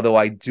comedy, although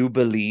I do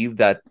believe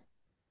that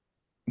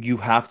you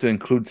have to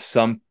include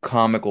some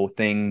comical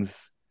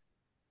things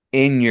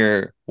in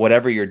your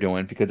whatever you're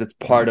doing because it's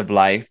Mhm. part of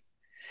life.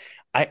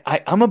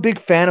 I'm a big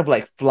fan of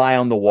like Fly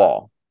on the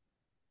Wall.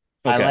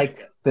 I Okay.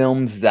 like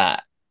films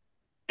that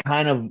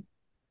kind of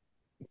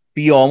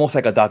feel almost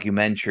like a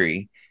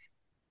documentary.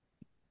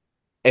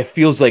 It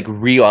feels like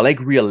real. I like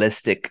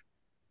realistic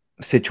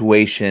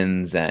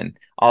situations, and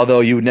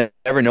although you would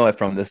never know it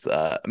from this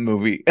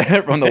movie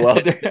from The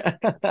Welder.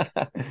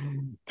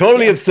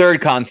 Totally Yeah.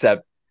 absurd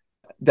concept.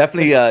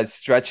 Definitely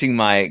stretching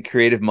my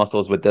creative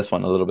muscles with this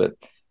one a little bit.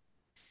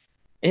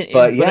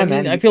 But But I yeah, mean,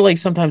 man. I feel like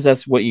sometimes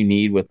that's what you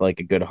need with like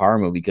a good horror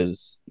movie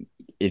because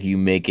if you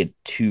make it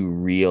too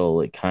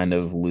real, it kind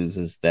of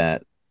loses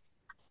that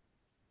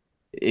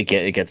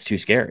it gets too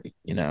scary,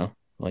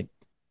 Like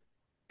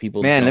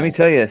people Man, let me don't.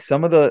 tell you,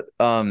 some of the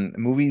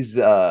movies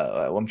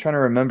I'm trying to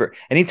remember.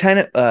 I'm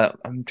trying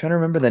to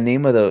remember the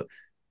name of the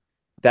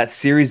that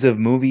series of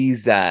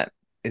movies that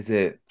is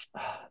it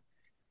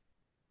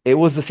it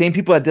was the same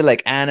people that did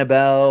like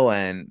Annabelle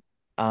and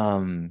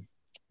um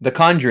The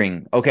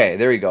Conjuring. Okay,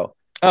 there you go.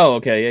 Oh,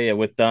 okay, yeah, yeah.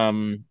 With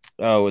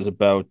oh, it was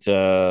about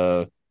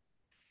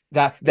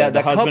that the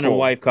that husband and couple.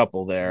 wife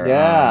couple there.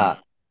 Yeah,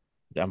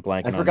 I'm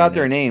I blanking on their forgot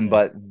their names. name, Yeah.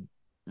 but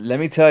let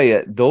me tell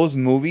you, those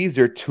movies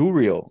they're too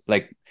real.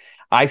 Like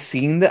I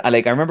seen that.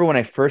 Like I remember when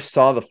I first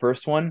saw the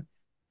first one.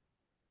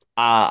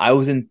 I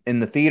was in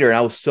the theater and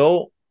I was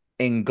so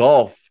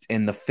engulfed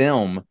in the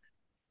film.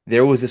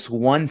 There was this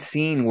one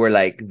scene where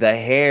like the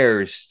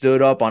hairs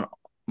stood up on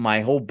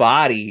my whole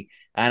body,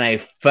 and I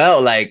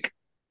felt like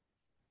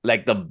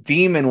the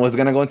demon was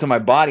gonna go into my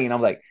body, and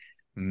I'm like,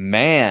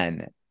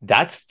 man,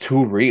 that's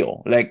too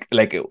real. Like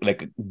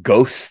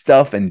ghost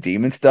stuff and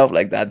demon stuff.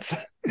 Like that's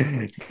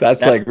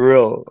that's That like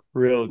real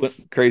when,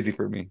 crazy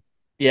for me.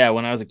 yeah,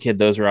 when I was a kid,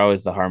 those were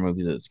always the horror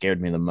movies that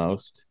scared me the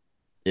most.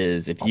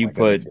 Is if Oh you my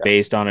goodness, put yeah.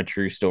 based on a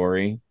true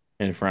story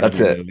in front of That's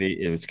your it. movie,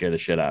 it would scare the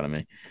shit out of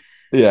me.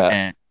 Yeah.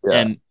 And Yeah.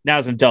 and now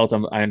as an adult,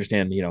 I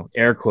understand,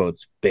 air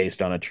quotes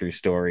based on a true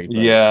story, but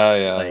Yeah,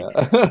 like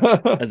yeah,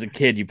 yeah. as a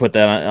kid, you put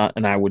that on,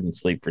 and I wouldn't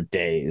sleep for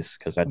days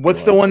because I'd be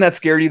What's the like, one that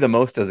scared you the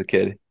most as a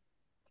kid?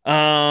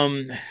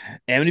 um,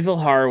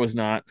 Amityville Horror was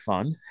not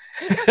fun.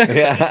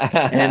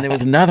 And there Yeah.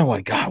 was another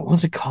one. God, what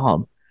was it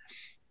called?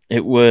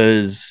 It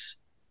was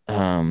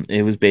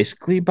it was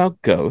basically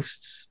about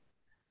ghosts.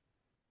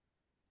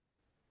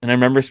 And I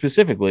remember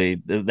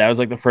specifically that was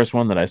like the first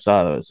one that I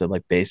saw that said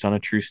like based on a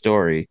true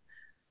story.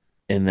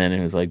 And then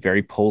it was like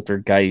very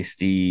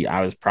poltergeisty.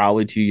 I was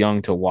probably too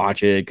young to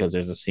watch it because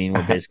there's a scene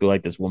where basically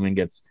like this woman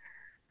gets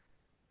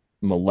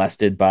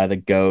molested by the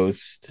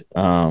ghost.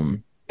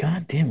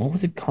 God damn, what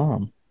was it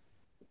called?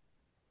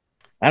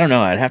 I don't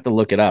know. I'd have to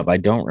look it up. I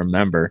don't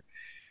remember.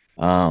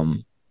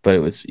 But it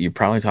was you're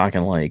probably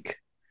talking like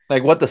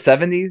Like what, the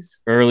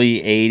 70s?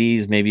 early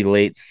 80s, maybe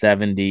late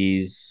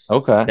 70s.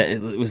 Okay. That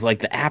it was like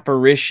the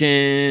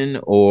apparition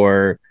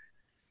or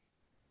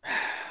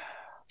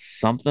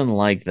something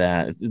like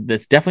that.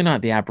 That's definitely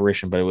not the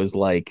apparition, but it was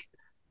like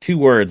two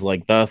words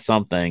like the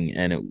something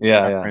and it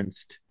Yeah, yeah.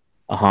 referenced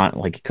a haunt.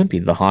 Like it couldn't be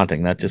the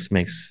haunting. That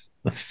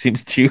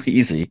seems too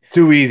easy.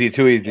 Too easy,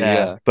 too easy. Yeah,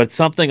 Yeah. but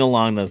something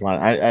along those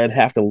lines. I'd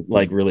have to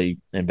like really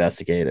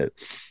investigate it.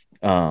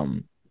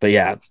 But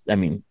yeah, I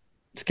mean,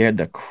 scared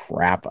the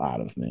crap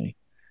out of me.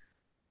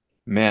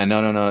 Man,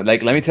 no, no, no.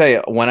 Like, let me tell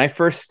you, one of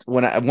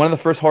the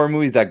first horror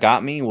movies that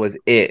got me was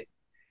It.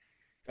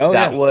 Oh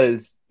That yeah.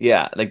 was,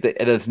 yeah, like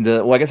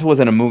well, I guess it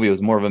wasn't a movie, it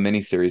was more of a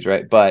mini series,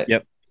 right? But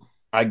Yep.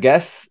 I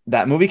guess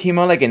that movie came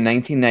out like in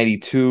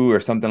 1992 or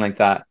something like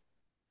that.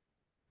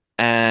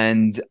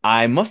 And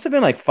I must have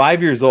been like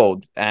 5 years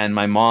old. And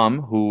my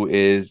mom, who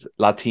is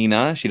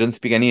Latina, she doesn't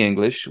speak any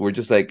English. We're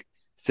just like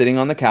sitting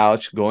on the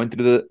couch, going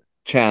through the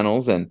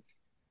channels, and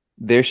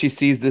there she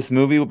sees this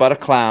movie about a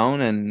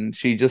clown, and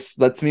she just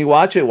lets me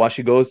watch it while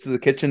she goes to the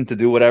kitchen to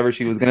do whatever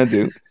she was gonna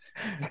do.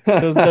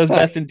 Those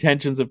best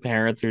intentions of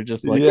parents are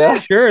just like, yeah, Yeah,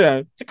 sure,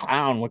 it's a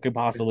clown. What could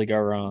possibly go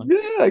wrong?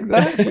 yeah,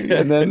 exactly.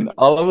 And then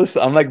all of us,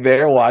 I'm like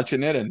there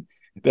watching it, and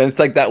then it's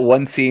like that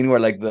one scene where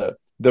like the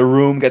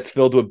room gets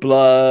filled with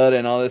blood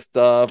and all this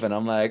stuff, and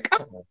I'm like,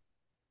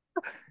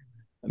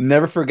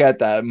 never forget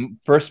that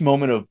first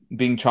moment of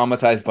being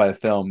traumatized by a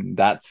film.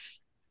 That's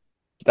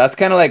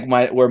kind of like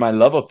my where my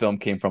love of film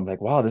came from.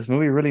 Like, wow, this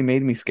movie really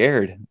made me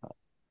scared.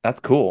 That's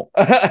cool.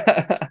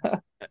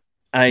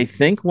 I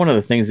think one of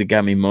the things that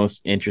got me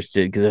most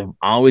interested, because I've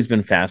always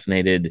been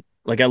fascinated,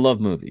 like I love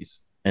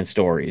movies and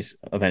stories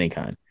of any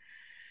kind.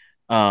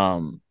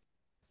 Um,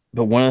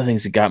 but one of the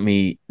things that got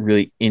me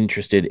really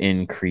interested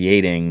in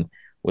creating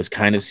was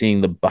kind of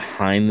seeing the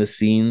behind the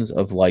scenes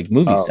of like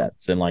movie Oh.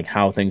 sets and like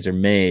how things are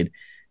made.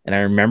 And I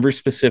remember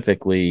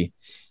specifically,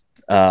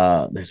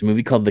 there's a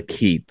movie called The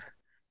Keep,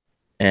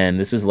 and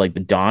this is like the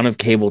dawn of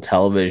cable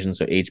television,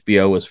 so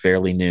HBO was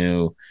fairly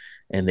new,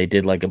 and they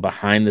did like a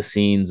behind the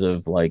scenes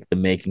of like the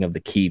making of The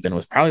Keep, and it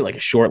was probably like a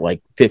short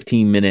like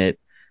 15-minute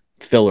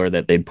filler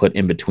that they'd put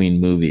in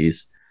between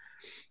movies.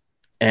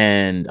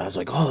 And I was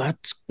like, oh,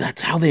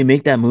 that's how they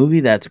make that movie.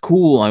 That's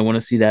cool. I want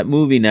to see that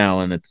movie now,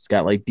 and it's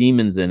got like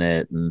demons in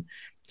it. And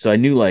so I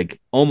knew like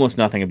almost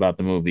nothing about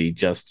the movie,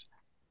 just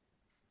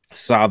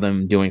saw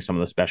them doing some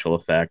of the special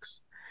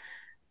effects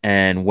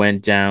and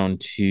went down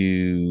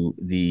to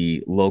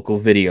the local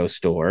video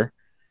store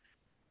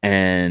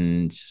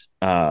and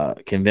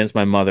convinced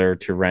my mother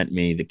to rent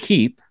me The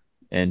Keep.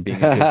 And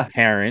being a good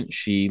parent,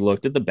 she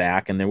looked at the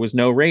back and there was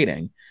no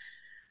rating.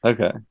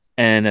 Okay.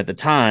 And at the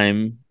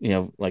time,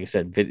 like I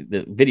said,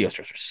 the video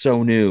stores were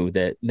so new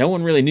that no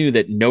one really knew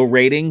that no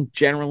rating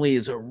generally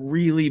is a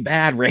really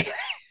bad rating.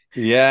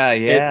 Yeah,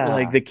 It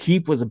like yeah. The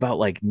Keep was about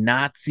like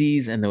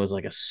Nazis and there was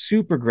like a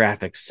super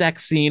graphic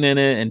sex scene in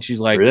it. And she's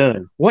like,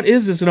 Really? "What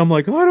is this?" And I'm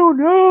like, "I don't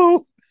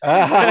know."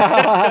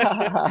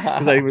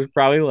 Because I Yeah. was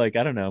probably like,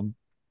 I don't know,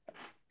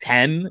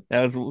 10.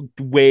 That was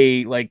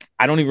way like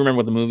I don't even remember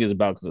what the movie is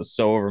about because it was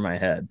so over my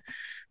head.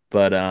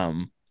 But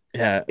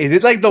yeah. Is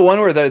it like the one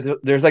where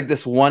there's like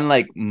this one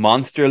like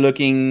monster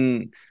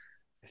looking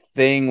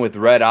thing with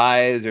red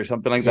eyes or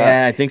something like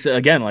that? Yeah, I think so.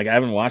 Again, like I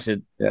haven't watched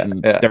it Yeah,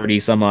 in yeah. 30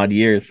 some odd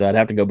years, so I'd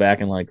have to go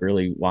back and like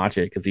really watch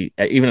it because he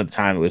even at the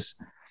time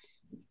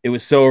it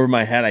was so over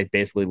my head I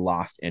basically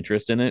lost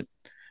interest in it.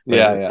 but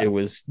Yeah, it yeah,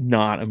 was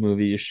not a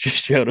movie you should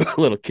show to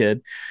a little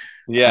kid.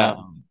 yeah,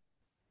 Um,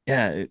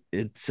 yeah,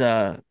 it's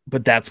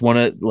but that's one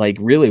of like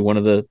really one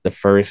of the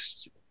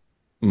first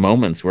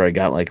moments where I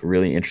got like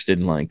really interested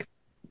in like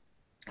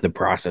the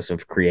process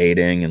of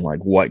creating and like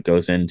what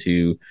goes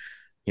into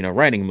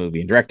writing a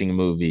movie and directing a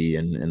movie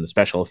and the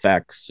special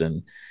effects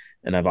and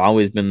I've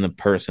always been the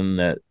person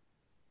that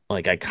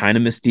like I kind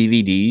of miss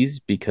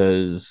DVDs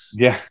because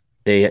yeah,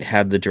 they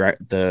had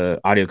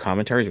the audio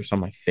commentaries were some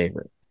of my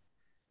favorite.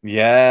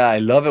 yeah. I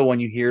love it when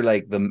you hear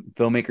like the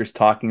filmmakers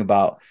talking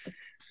about,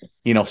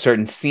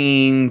 certain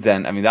scenes,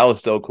 and I mean that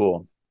was so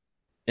cool.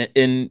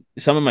 And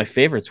some of my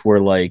favorites were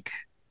like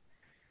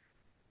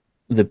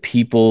the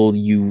people the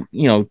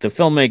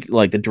filmmaker,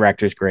 like the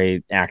director's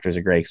great, actors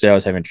are great because they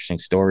always have interesting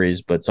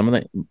stories, but some of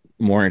the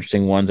more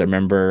interesting ones I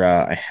remember,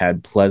 I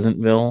had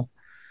Pleasantville,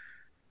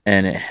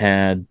 and it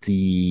had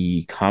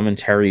the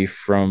commentary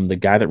from the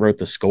guy that wrote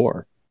the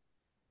score,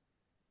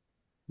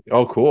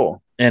 Oh,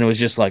 cool. and it was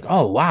just like,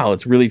 oh wow,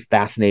 it's really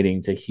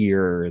fascinating to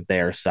hear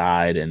their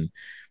side. And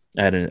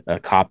I had a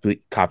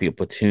copy of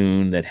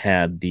Platoon that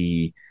had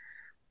the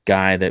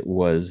guy that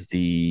was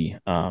the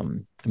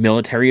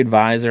military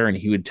advisor, and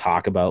he would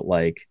talk about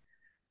like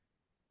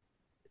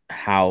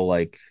how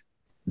like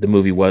the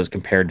movie was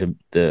compared to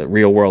the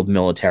real world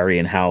military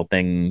and how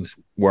things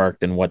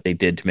worked and what they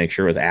did to make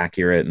sure it was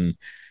accurate. And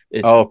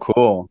it's Oh,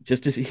 cool.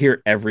 just to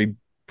hear every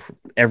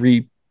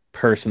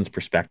person's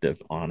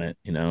perspective on it,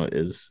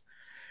 is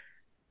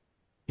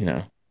you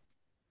know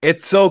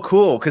It's so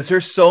cool because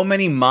there's so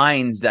many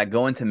minds that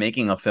go into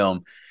making a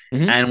film.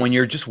 mhm. And when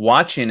you're just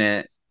watching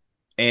it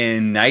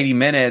in 90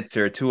 minutes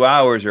or 2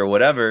 hours or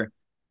whatever,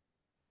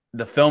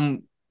 the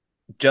film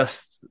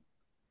just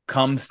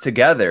comes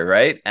together,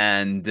 right?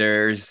 And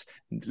there's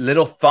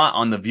little thought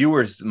on the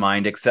viewer's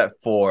mind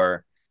except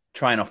for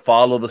trying to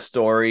follow the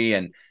story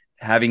and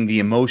having the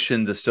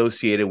emotions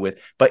associated with.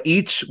 But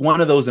each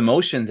one of those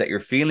emotions that you're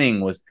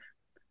feeling was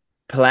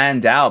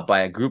planned out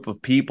by a group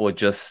of people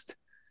just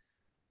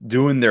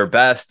doing their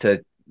best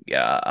to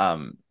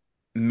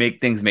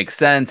make things make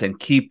sense and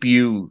keep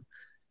you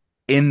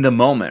in the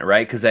moment,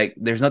 right? Because like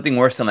there's nothing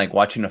worse than like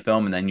watching a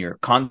film and then you're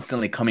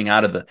constantly coming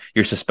out of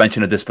your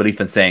suspension of disbelief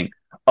and saying,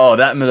 "Oh,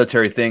 that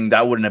military thing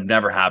that wouldn't have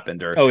never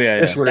happened," or Oh yeah,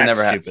 "This yeah, would have that's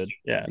never happened." stupid.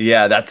 Yeah.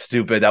 Yeah, that's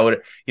stupid. That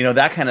would,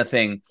 that kind of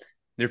thing.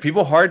 There are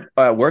people hard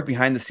work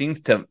behind the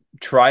scenes to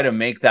try to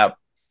make that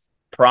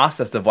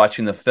process of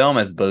watching the film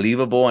as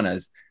believable and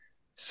as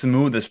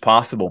smooth as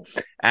possible.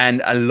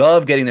 And I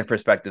love getting their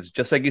perspectives.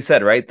 Just like you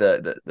said, right?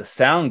 The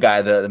sound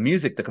guy, the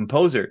music, the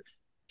composer,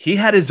 he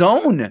had his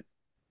own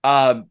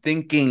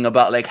thinking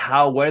about like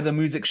where the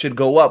music should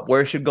go up,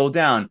 where it should go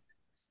down,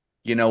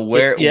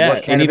 Yeah,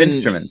 what kind of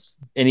instruments.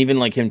 and even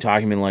like him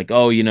talking like,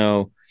 oh,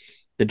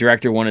 the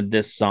director wanted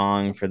this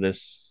song for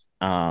this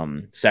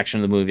section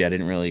of the movie. I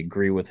didn't really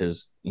agree with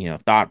his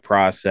thought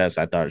process.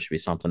 I thought it should be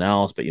something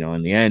else, but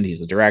in the end he's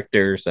the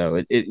director,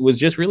 so it was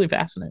just really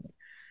fascinating.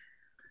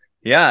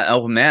 Yeah,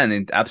 oh man,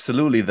 and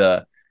absolutely.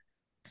 The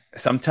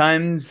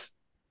Sometimes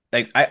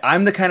like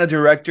I'm the kind of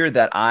director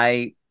that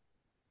I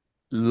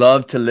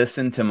love to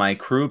listen to my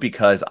crew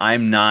because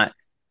I'm not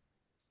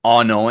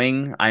all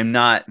knowing. I'm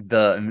not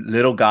the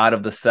little god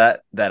of the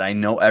set that I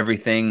know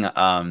everything.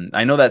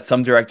 I know that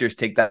some directors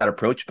take that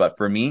approach, but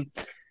for me,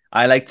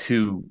 I like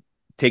to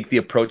take the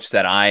approach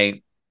that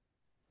I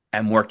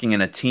am working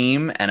in a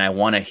team and I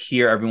want to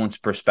hear everyone's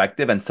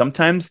perspective. And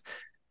sometimes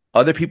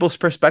other people's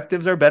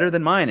perspectives are better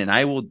than mine, and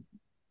I will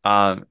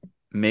uh,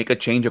 make a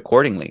change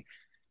accordingly.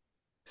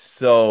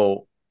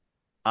 So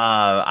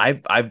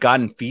I've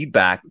gotten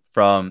feedback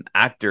from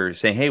actors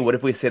saying, "Hey, what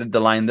if we said the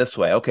line this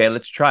way? Okay,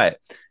 let's try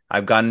it."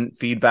 I've gotten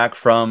feedback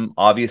from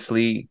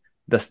obviously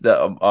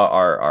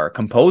our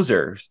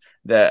composers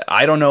that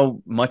I don't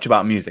know much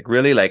about music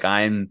really. Like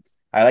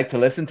I like to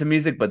listen to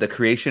music, but the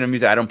creation of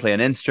music, I don't play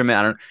an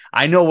instrument.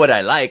 I know what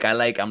I like. I'm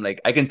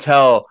like I can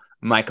tell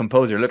my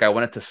composer, look, I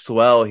want it to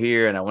swell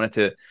here, and I want it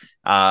to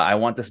I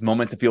want this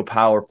moment to feel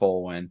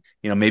powerful, and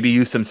maybe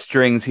use some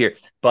strings here,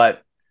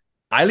 but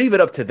I leave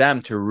it up to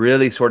them to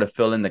really sort of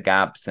fill in the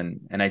gaps,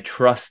 and I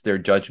trust their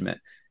judgment.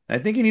 And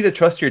I think you need to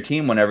trust your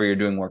team whenever you're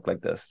doing work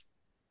like this.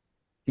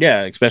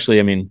 Yeah, especially,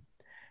 I mean,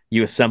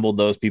 you assembled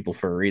those people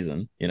for a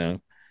reason.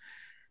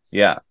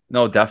 Yeah,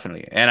 no,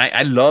 definitely. And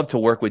I love to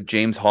work with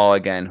James Hall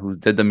again, who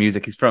did the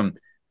music. He's from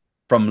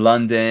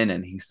London,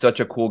 and he's such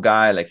a cool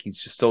guy. Like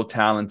he's just so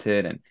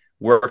talented and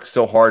works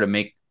so hard to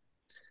make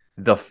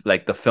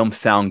the film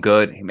sound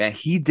good. Man,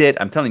 he did.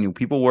 I'm telling you,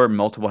 people wore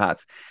multiple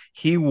hats.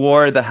 He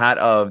wore the hat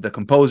of the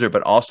composer,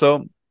 but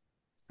also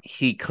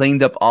he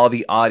cleaned up all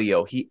the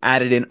audio. He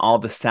added in all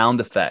the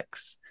sound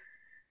effects.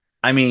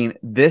 I mean,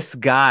 this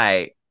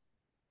guy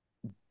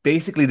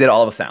basically did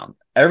all the sound.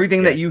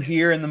 Everything Yeah, that you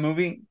hear in the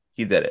movie,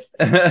 he did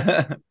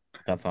it.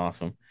 that's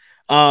awesome.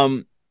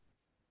 Um,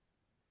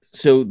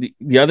 so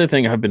the other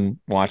thing I've been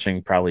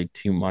watching probably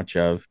too much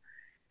of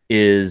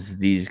is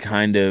these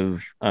kind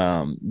of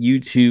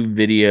YouTube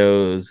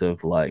videos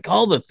of like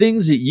all the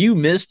things that you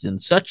missed in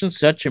such and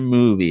such a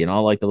movie and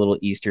all like the little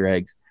Easter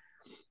eggs.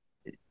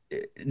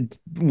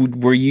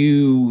 were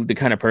you the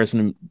kind of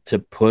person to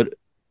put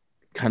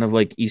kind of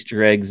like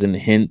Easter eggs and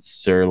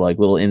hints or like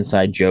little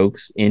inside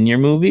jokes in your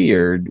movie,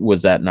 or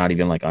was that not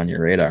even like on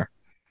your radar?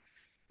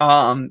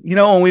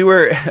 When we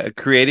were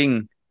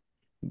creating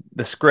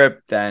the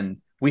script and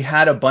we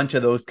had a bunch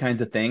of those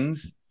kinds of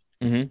things,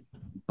 Mm-hmm.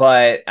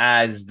 but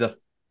as the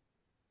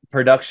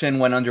production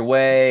went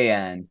underway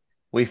and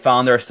we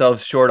found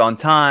ourselves short on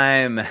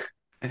time,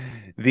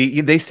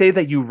 they say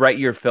that you write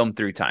your film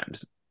 3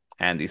 times,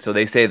 Andy. So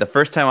they say the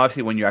first time,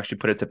 obviously, when you actually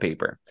put it to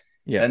paper.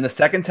 Yeah. Then the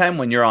second time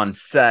when you're on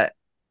set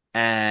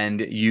and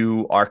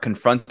you are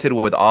confronted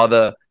with all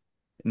the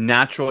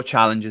natural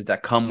challenges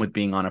that come with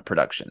being on a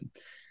production.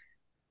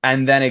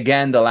 And then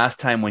again, the last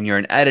time when you're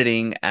in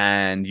editing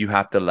and you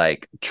have to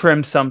like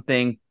trim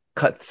something,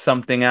 cut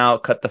something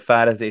out, cut the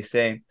fat, as they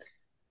say.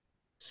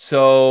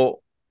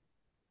 So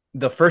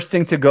the first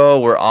thing to go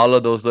were all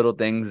of those little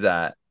things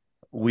that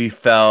we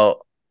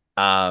felt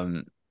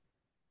um,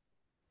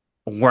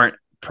 weren't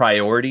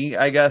priority,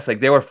 I guess. Like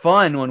they were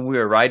fun when we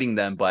were writing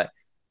them, but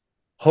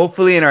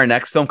hopefully in our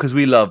next film, because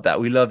we love that.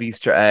 We love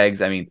Easter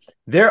eggs. I mean,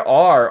 there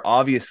are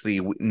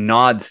obviously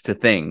nods to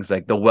things.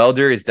 Like The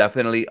Welder is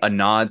definitely a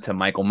nod to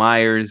Michael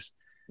Myers,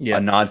 a Yeah.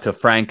 nod to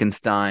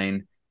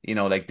Frankenstein.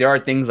 Like there are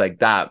things like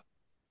that.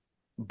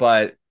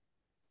 But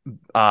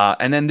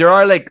and then there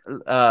are like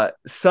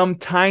some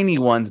tiny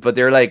ones, but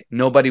they're like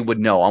nobody would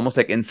know, almost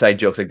like inside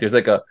jokes. Like there's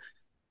like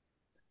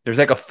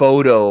a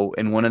photo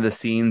in one of the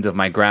scenes of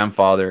my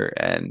grandfather,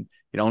 and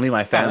only my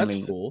Oh, that's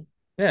family. cool.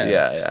 Yeah.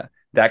 Yeah, yeah,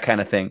 that kind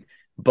of thing.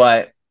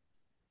 But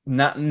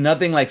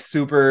nothing like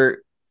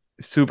super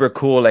super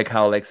cool, like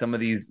how like some of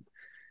these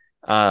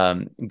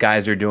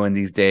guys are doing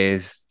these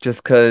days,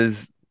 just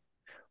because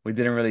we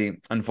didn't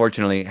really,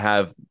 unfortunately,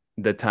 have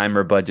the time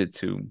or budget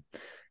to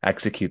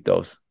execute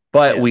those.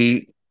 But Yeah.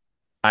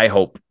 I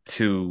hope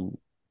to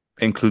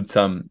include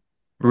some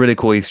really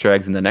cool Easter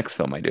eggs in the next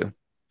film I do.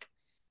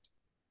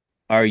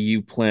 Are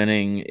you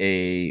planning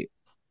a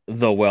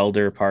The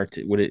Welder part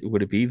two?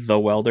 Would it be The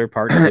Welder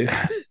part two?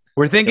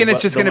 We're thinking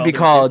it's just The going to be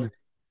Welder two? called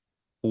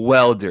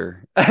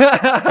Welder.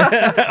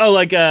 Oh,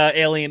 like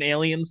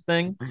aliens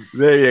thing.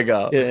 There you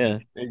go. Yeah.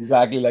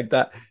 Exactly like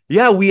that.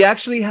 Yeah, we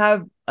actually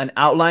have an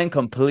outline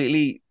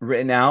completely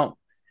written out,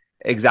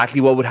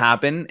 exactly what would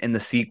happen in the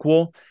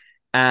sequel.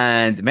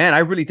 And man, I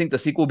really think the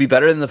sequel will be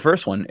better than the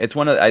first one.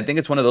 I think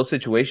it's one of those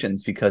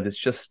situations because it's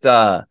just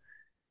now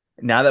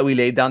that we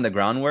laid down the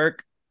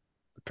groundwork,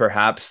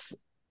 perhaps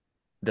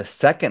the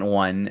second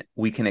one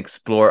we can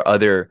explore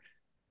other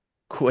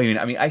cool.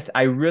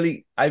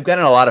 I've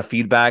gotten a lot of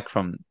feedback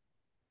from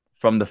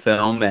the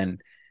film,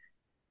 and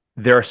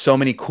there are so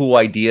many cool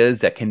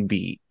ideas that can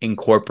be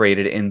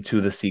incorporated into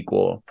the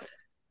sequel,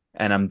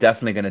 and I'm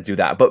definitely going to do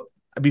that. But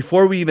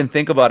before we even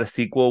think about a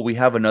sequel, we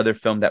have another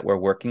film that we're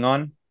working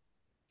on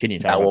Can you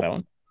talk that about will, that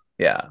one?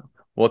 yeah,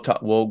 we'll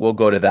talk. We'll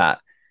go to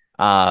that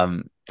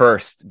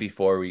first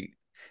before we.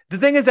 The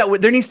thing is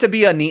that there needs to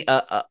be a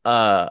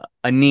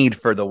need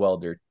for the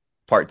Welder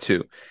Part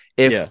 2.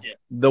 If Yeah.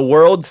 the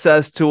world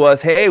says to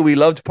us, "Hey, we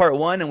loved Part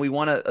 1 and we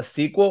want a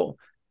sequel,"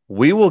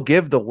 we will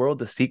give the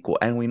world a sequel,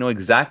 and we know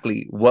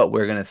exactly what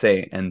we're gonna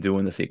say and do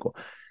in the sequel.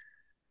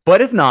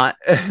 But if not,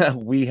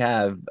 we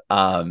have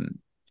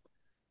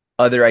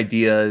other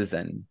ideas,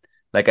 and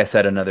like I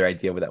said, another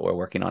idea that we're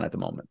working on at the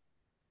moment.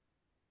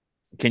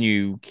 Can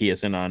you key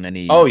us in on Oh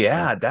any?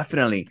 yeah,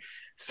 definitely.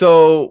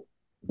 So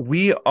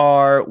we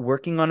are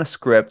working on a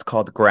script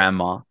called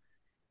Grandma,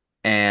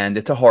 and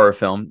it's a horror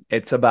film.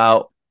 It's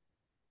about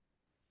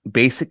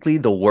basically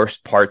the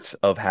worst parts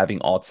of having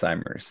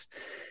Alzheimer's.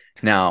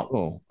 Now,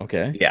 Oh,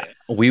 okay. yeah,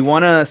 we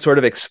want to sort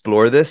of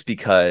explore this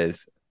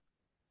because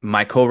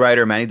my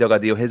co-writer Manny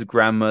Delgadillo, his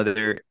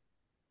grandmother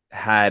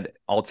had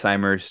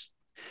Alzheimer's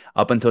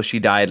up until she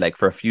died, like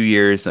for a few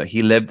years. So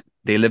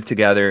they lived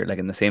together, like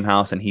in the same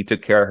house, and he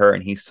took care of her,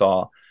 and he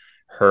saw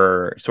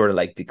her sort of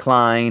like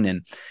decline,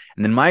 and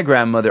then my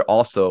grandmother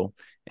also,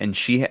 and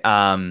she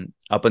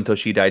up until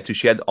she died too,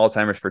 she had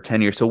Alzheimer's for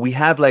 10 years. So we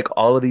have like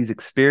all of these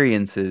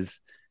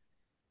experiences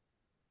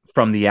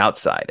from the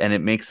outside, and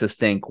it makes us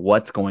think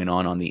what's going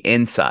on the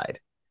inside.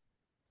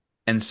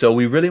 And so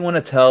we really want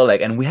to tell,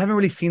 like, and we haven't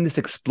really seen this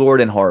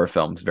explored in horror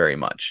films very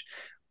much.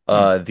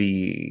 Hmm.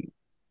 The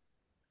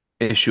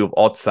issue of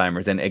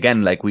Alzheimer's. And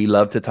again, like we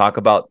love to talk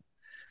about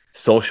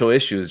social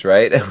issues,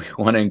 right?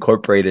 We want to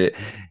incorporate it.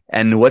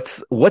 And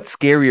what's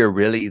scarier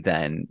really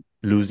than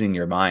losing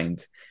your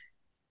mind?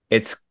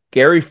 It's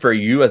scary for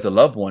you as a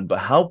loved one, but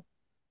how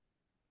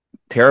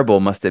terrible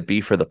must it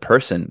be for the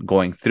person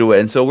going through it?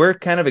 And so we're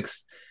kind of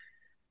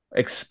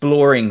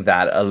exploring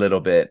that a little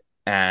bit,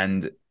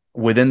 and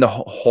within the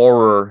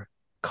horror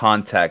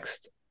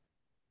context.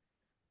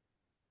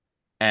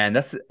 And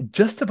that's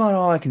just about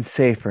all I can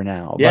say for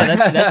now. Yeah,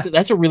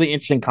 that's a really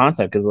interesting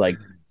concept because like,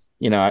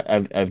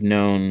 I've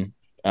known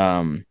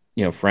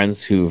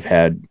friends who've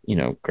had,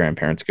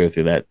 grandparents go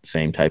through that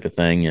same type of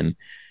thing and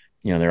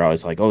they're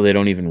always like, "Oh, they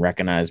don't even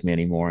recognize me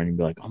anymore." And you'd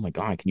be like, "Oh my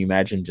God, can you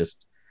imagine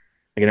just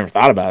like I never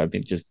thought about it,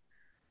 but just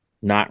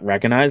not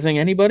recognizing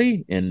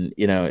anybody?" And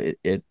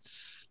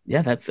it's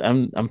yeah, that's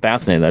I'm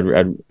fascinated.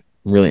 I'm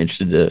really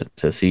interested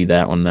to see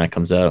that when that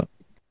comes out.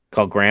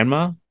 Called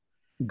Grandma.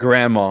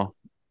 Grandma.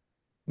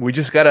 We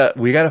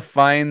gotta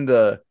find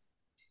the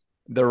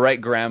right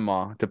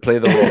grandma to play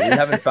the role. We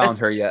haven't found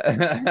her yet.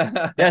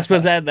 Yeah, I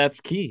suppose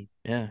that's key.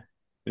 Yeah,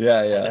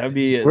 Yeah, yeah. that would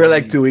be We're that'd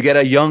like, be do we get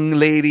a young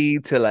lady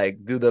to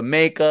like do the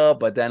makeup,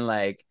 but then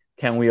like,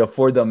 can we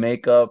afford the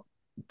makeup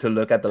to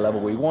look at the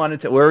level we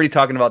wanted to? We're already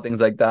talking about things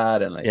like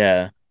that, and like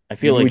yeah. I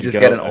feel maybe we like just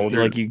get an I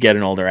feel like older, you get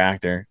an older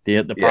actor. The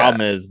yeah,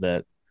 problem is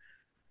that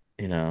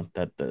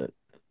that the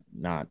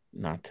not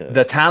to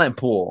the talent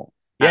pool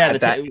yeah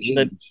at that the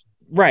age.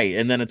 right,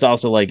 and then it's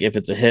also like if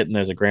it's a hit and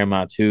there's a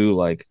grandma too,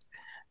 like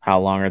how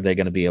long are they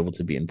going to be able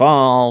to be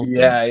involved? And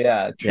Yeah,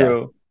 yeah, yeah,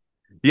 true.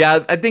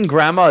 Yeah, I think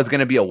Grandma is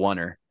gonna be a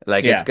oneer.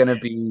 Like it's yeah, gonna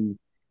be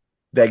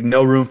like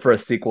no room for a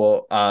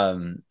sequel.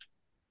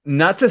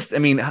 Not just I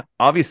mean,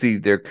 obviously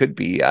there could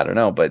be, I don't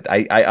know, but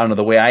I don't know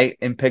the way I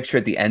in picture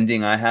it, the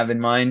ending I have in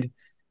mind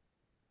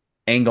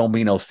ain't gonna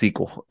be no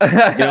sequel.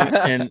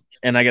 and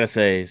I gotta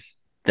say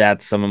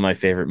that's some of my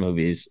favorite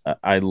movies.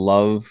 I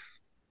love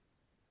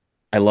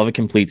a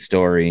complete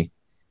story.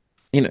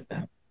 You know,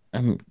 I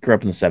grew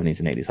up in the 70s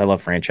and 80s. I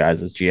love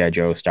franchises, GI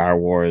Joe, Star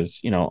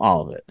Wars,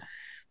 all of it.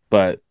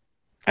 But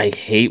I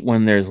hate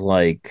when there's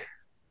like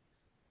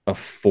a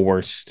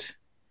forced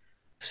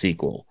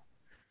sequel.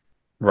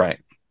 Right.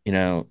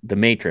 The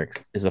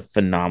Matrix is a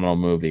phenomenal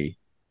movie.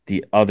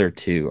 The other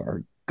two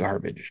are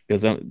garbage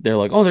because they're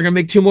like, oh, they're gonna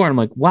make two more. I'm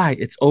like, why?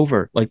 It's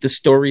over. Like the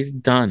story's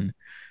done.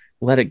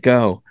 Let it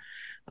go.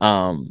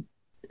 Um,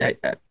 I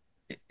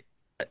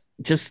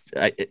just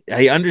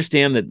I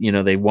understand that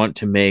they want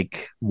to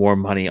make more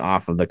money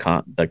off of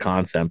the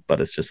concept,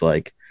 but it's just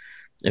like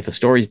if a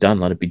story's done,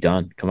 let it be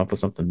done. Come up with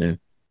something new.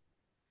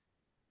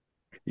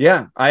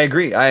 Yeah, I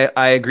agree.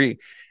 I agree.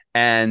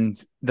 And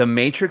The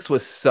Matrix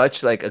was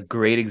such like a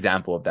great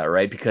example of that,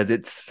 right? Because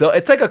it's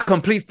like a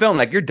complete film.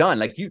 Like you're done.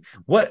 Like you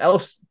what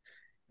else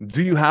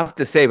do you have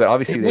to say? But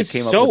obviously It they was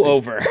came up with so this.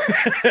 over.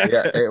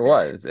 Yeah, it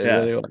was. It Yeah,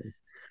 really was.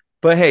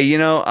 But hey,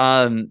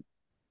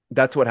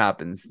 that's what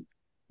happens.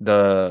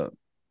 The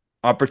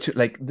opportunity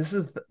like this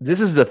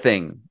is the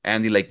thing,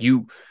 Andy. Like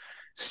you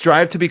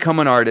strive to become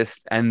an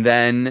artist and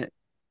then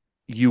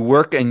you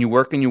work and you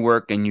work and you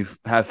work and you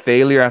have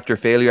failure after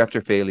failure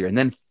after failure. And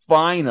then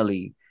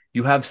finally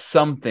you have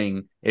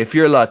something, if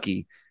you're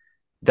lucky,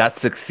 that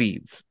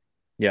succeeds.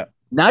 yeah,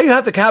 Now you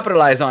have to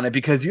capitalize on it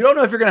because you don't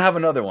know if you're going to have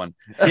another one.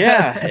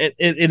 yeah.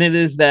 And it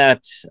is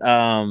that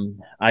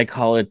I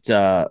call it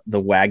the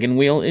wagon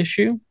wheel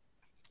issue.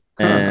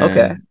 Huh,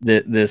 okay.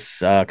 And this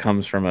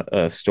comes from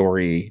a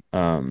story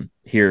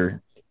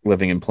here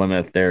living in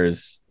Plymouth.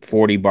 There's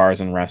 40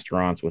 bars and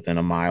restaurants within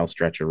a mile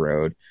stretch of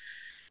road,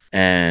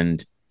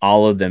 and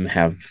all of them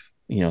have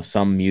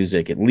some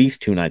music at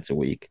least 2 nights a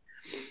week.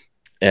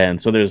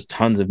 And so there's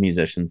tons of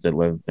musicians that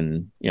live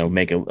and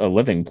make a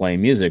living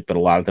playing music, but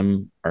a lot of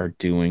them are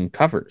doing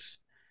covers.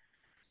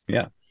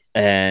 Yeah.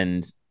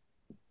 And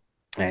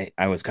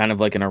I was kind of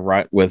like in a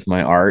rut with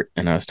my art,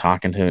 and I was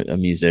talking to a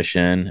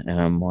musician, and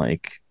I'm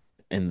like,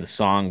 and the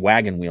song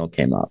Wagon Wheel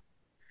came up,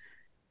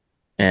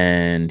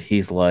 and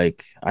he's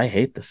like, I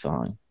hate the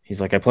song.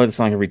 He's like, I play the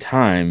song every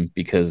time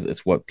because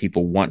it's what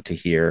people want to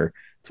hear.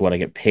 It's what I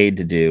get paid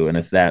to do. And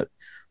it's that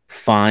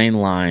fine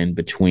line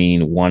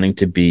between wanting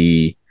to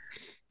be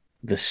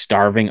the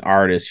starving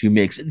artist who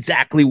makes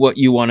exactly what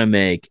you want to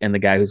make and the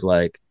guy who's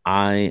like,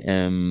 I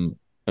am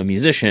a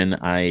musician.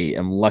 I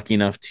am lucky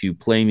enough to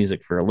play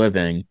music for a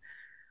living,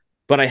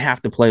 but I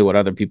have to play what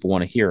other people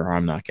want to hear or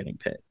I'm not getting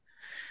paid.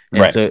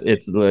 And Right. so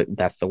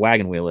that's the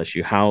wagon wheel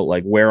issue. How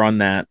like where on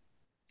that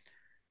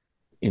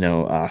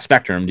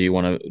spectrum do you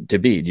want to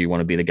be? Do you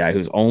want to be the guy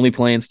who's only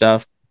playing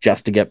stuff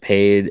just to get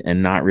paid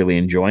and not really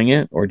enjoying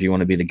it, or do you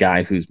want to be the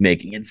guy who's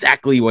making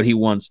exactly what he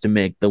wants to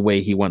make the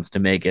way he wants to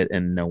make it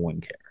and no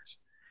one cares?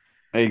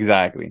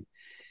 Exactly.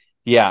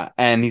 Yeah.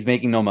 And he's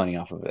making no money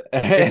off of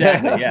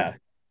Exactly, it. yeah.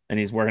 And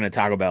he's working at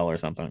Taco Bell or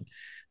something. Um,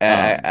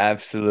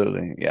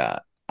 Absolutely. Yeah.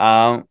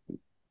 Um,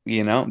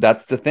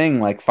 that's the thing,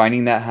 like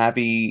finding that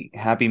happy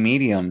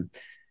medium,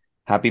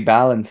 happy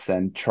balance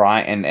and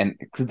try and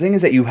the thing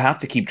is that you have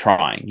to keep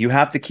trying. You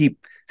have to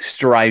keep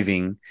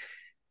striving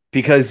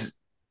because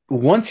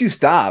once you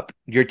stop,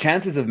 your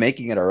chances of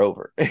making it are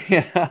over.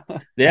 Yeah.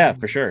 yeah,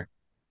 for sure.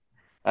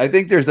 I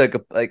think there's like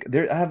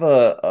there I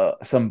have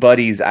some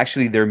buddies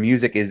actually their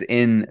music is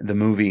in the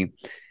movie.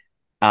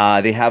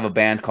 They have a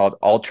band called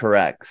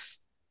Ultra X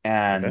Okay.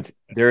 and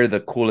they're the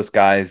coolest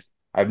guys.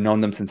 I've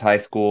known them since high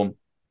school.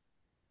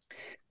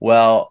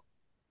 Well,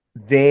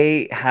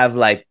 they have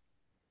like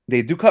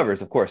they do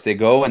covers, of course. They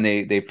go and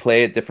they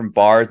play at different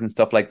bars and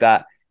stuff like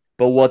that.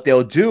 But what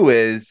they'll do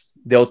is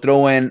they'll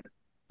throw in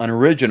an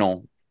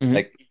original, Hmm.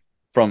 like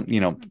from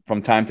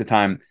time to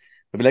time.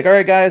 They'll be like, all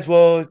right, guys,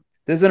 well,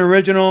 this is an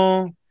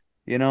original,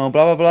 blah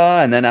blah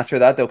blah. And then after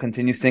that, they'll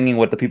continue singing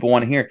what the people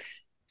want to hear.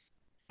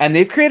 And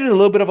they've created a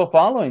little bit of a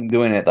following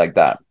doing it like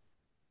that.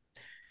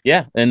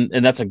 Yeah, and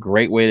that's a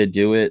great way to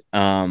do it.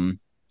 And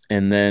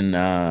then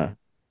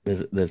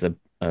there's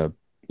a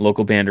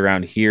local band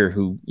around here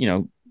who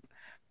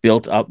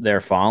built up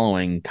their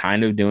following,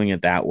 kind of doing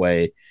it that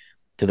way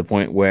to the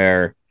point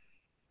where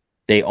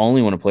they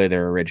only want to play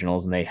their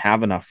originals and they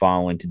have enough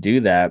following to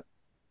do that.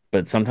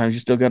 But sometimes you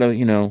still got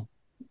to,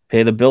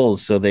 pay the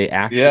bills. So they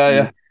Yeah, yeah.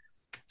 actually,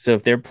 so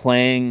if they're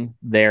playing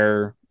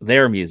their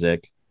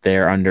music,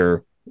 they're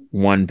under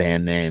one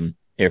band name.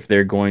 If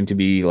they're going to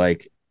be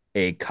like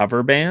a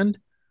cover band,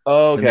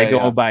 then they Okay,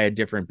 go yeah. by a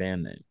different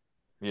band name.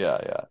 Yeah,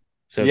 yeah.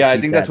 So to Yeah, I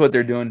keep think that's that, what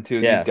they're doing too,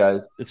 these yeah,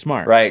 guys. it's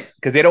smart. Right.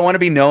 Because they don't want to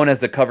be known as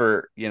the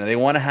cover, they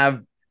want to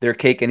have their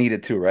cake and eat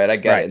it too, right? I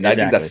get it. Right, And I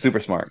think that's exactly. super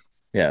smart.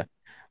 Yeah.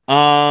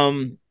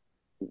 Um,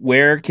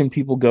 where can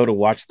people go to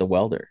watch The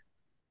Welder?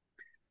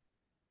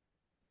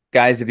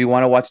 Guys, if you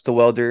want to watch The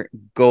Welder,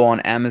 go on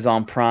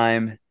Amazon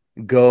Prime,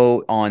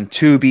 go on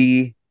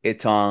Tubi,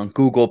 it's on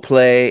Google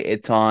Play,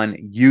 it's on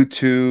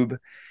YouTube,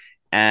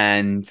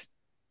 and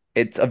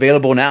it's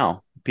available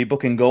now. People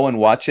can go and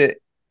watch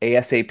it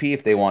ASAP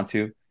if they want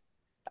to.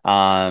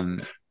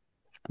 Um,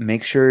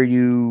 Make sure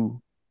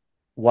you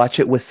watch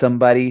it with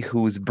somebody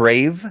who's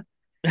brave,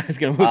 I was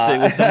gonna say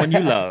with someone you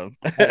love.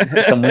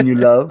 someone you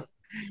love.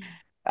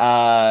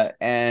 But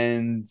let's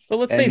And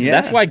face it,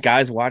 that's yeah, why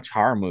guys watch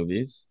horror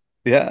movies.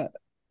 yeah,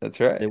 that's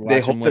right. They They watch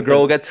them hope the with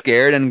girl the gets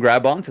scared and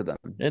grab onto them.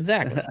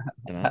 exactly.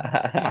 Come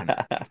on,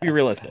 let's be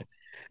realistic.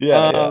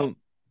 Yeah, yeah. Um,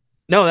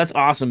 no, that's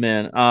awesome,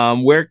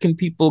 man. Where can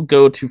people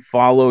go to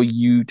follow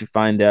you to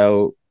find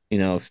out,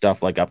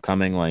 stuff like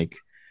upcoming, like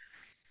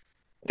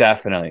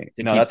Definitely.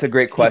 to No, keep that's a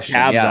great keep question.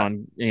 tabs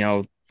Yeah.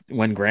 on,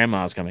 when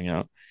grandma's coming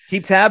out.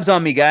 Keep tabs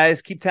on me,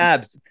 guys. Keep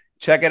tabs.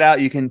 Check it out.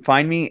 You can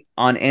find me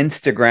on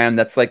Instagram.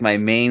 That's like my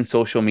main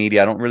social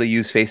media. I don't really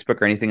use Facebook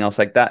or anything else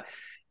like that.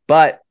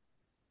 But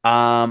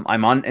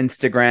I'm on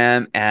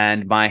Instagram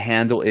and my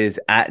handle is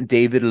at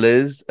David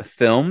Liz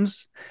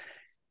Films.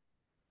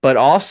 But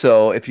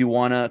also, if you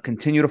want to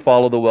continue to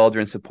follow The Welder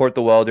and support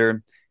The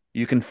Welder,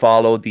 you can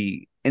follow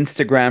the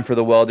Instagram for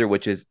The Welder,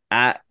 which is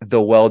at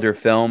The Welder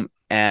Film.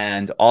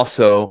 And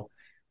also,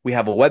 we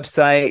have a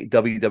website,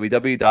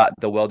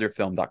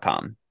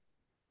 www.thewelderfilm.com.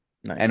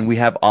 And Nice. we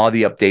have all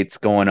the updates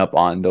going up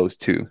on those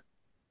two.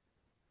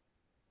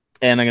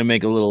 And I'm gonna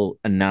make a little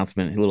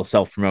announcement, a little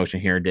self promotion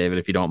here, David,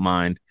 if you don't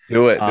mind.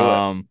 Do it. Do it.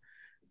 Um,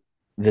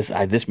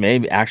 this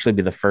may actually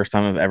be the first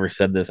time I've ever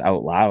said this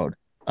out loud.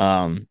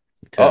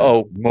 To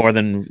Uh-oh. more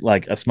than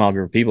like a small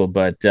group of people,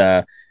 but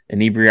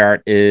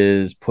Inebriart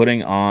is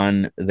putting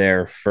on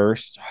their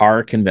first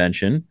horror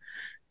convention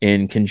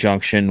in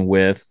conjunction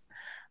with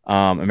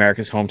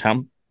America's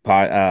Hometown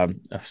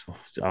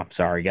I'm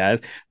sorry,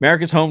 guys.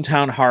 America's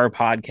Hometown Horror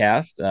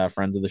Podcast,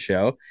 friends of the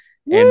show,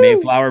 and Woo!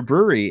 Mayflower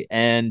Brewery.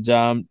 And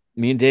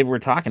me and Dave were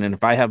talking, and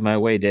if I have my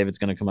way, David's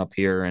going to come up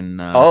here and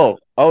Oh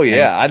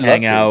yeah, I'd love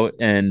hang to. out.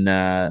 And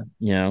I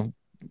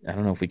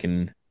don't know if we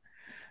can.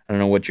 I don't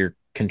know what your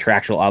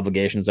contractual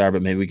obligations are,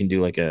 but maybe we can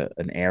do like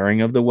an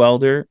airing of The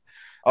Welder.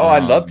 Oh,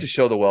 I'd love to Um,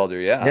 show The Welder.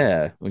 Yeah.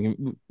 yeah, we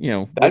can.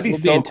 That'd be We'll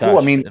be so in cool. I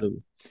touch.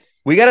 mean,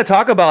 we got to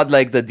talk about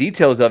like the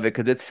details of it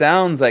because it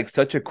sounds like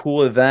such a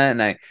cool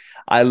event, and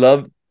I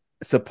love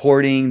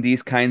supporting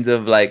these kinds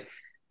of like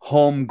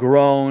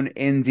homegrown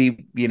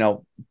indie,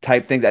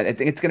 type things. I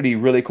think it's going to be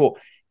really cool.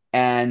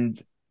 And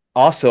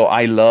also,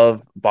 I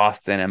love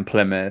Boston and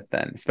Plymouth,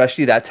 and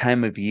especially that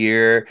time of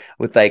year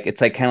with like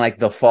it's like kind of like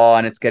the fall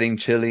and it's getting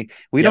chilly.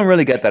 We don't Yep.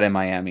 really get that in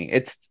Miami.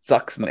 It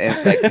sucks.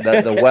 Like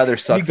the weather You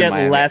sucks in get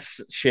Miami.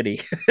 less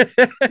shitty.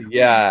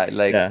 Yeah,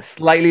 like Yeah.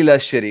 slightly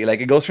less shitty.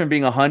 Like it goes from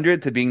being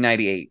 100 to being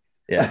 98.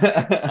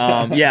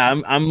 Yeah. Yeah,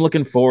 I'm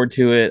looking forward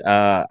to it.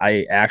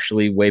 I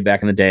actually way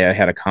back in the day I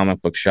had a comic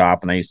book shop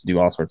and I used to do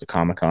all sorts of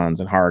comic cons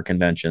and horror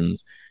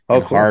conventions. Oh,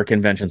 And cool. horror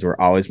conventions were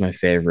always my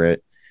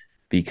favorite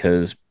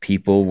because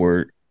people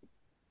go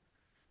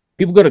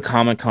to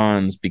comic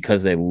cons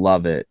because they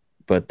love it,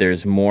 but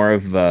there's more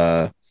of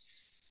a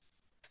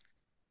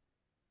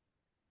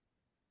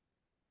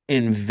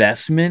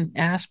investment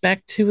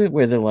aspect to it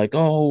where they're like,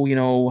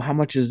 oh, how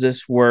much is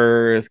this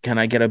worth? Can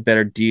I get a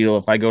better deal?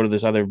 If I go to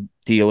this other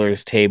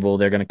dealer's table,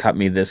 they're going to cut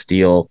me this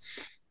deal.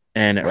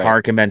 And at Right.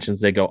 horror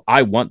conventions, they go,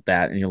 I want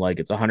that. And you're like,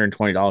 it's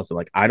 $120. They're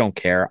like, I don't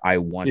care. I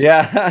want it.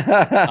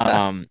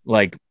 Yeah.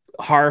 Like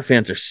horror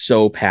fans are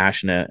so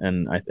passionate.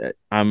 And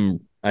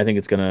I think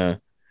it's going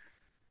to,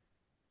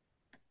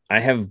 I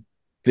have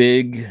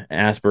big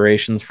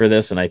aspirations for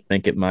this. And I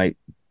think it might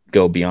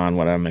go beyond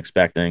what I'm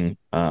expecting.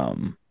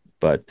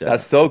 But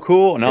That's so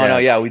cool. No, no,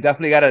 yeah, yeah. We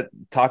definitely got to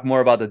talk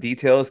more about the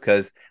details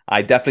because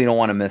I definitely don't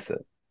want to miss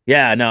it.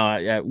 yeah, no,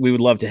 yeah, we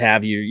would love to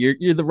have you.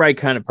 You're the right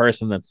kind of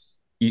person.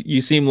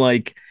 You seem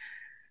like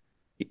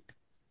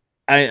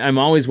I'm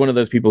always one of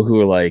those people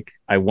who are like,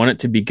 I want it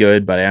to be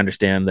good, but I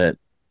understand that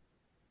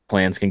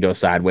plans can go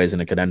sideways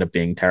and it could end up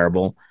being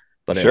terrible.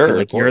 But I feel Sure, of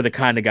like you're the course.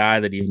 kind of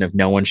guy that even if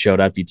no one showed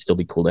up, you'd still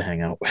be cool to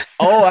hang out with.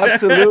 Oh,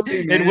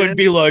 absolutely, It would man.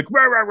 be like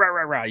rah, rah, rah,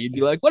 rah, rah. You'd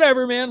be like,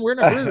 whatever, man. We're in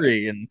a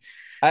brewery, and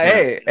yeah,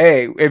 Hey,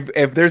 hey,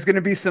 if there's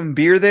gonna be some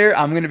beer there,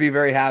 I'm gonna be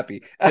very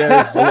happy.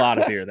 there's a lot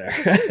of beer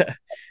there.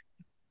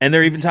 And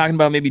they're even talking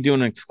about maybe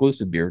doing an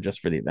exclusive beer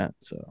just for the event.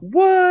 So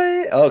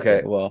What?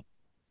 Okay, yeah. well,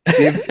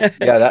 see,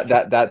 yeah,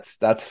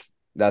 that's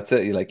That's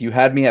it. Like, you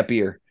had me at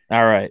beer.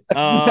 All right.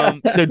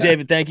 So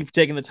David, thank you for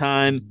taking the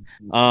time.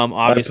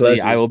 Obviously,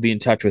 I will be in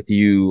touch with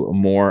you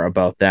more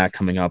about that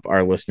coming up.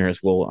 Our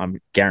listeners will, I'm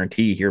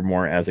guarantee, hear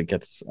more as it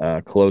gets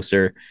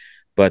closer.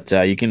 But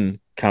you can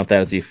count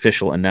that as the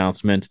official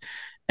announcement.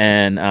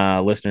 And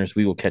listeners,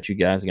 we will catch you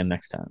guys again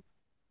next time.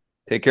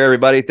 Take care,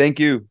 everybody. Thank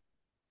you.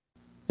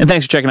 And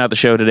thanks for checking out the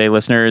show today,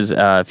 listeners.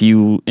 If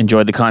you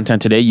enjoyed the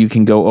content today, you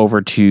can go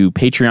over to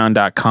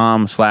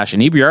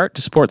patreon.com/inebriart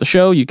to support the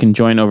show. You can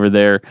join over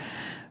there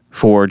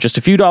for just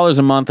a few dollars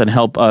a month and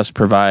help us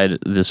provide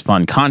this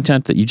fun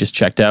content that you just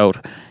checked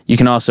out. You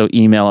can also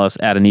email us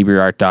at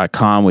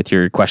inebriart.com with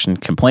your questions,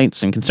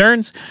 complaints, and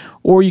concerns,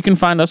 or you can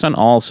find us on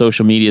all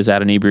social medias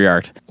at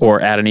inebriart or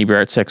at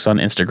inebriart6 on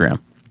Instagram.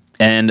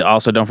 And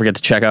also don't forget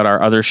to check out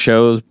our other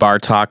shows, Bar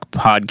Talk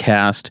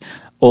Podcast,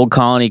 Old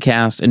Colony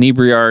Cast,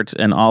 Inebriart,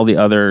 and all the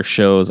other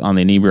shows on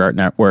the Inebriart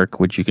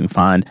Network, which you can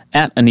find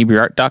at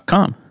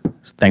inebriart.com.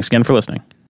 Thanks again for listening.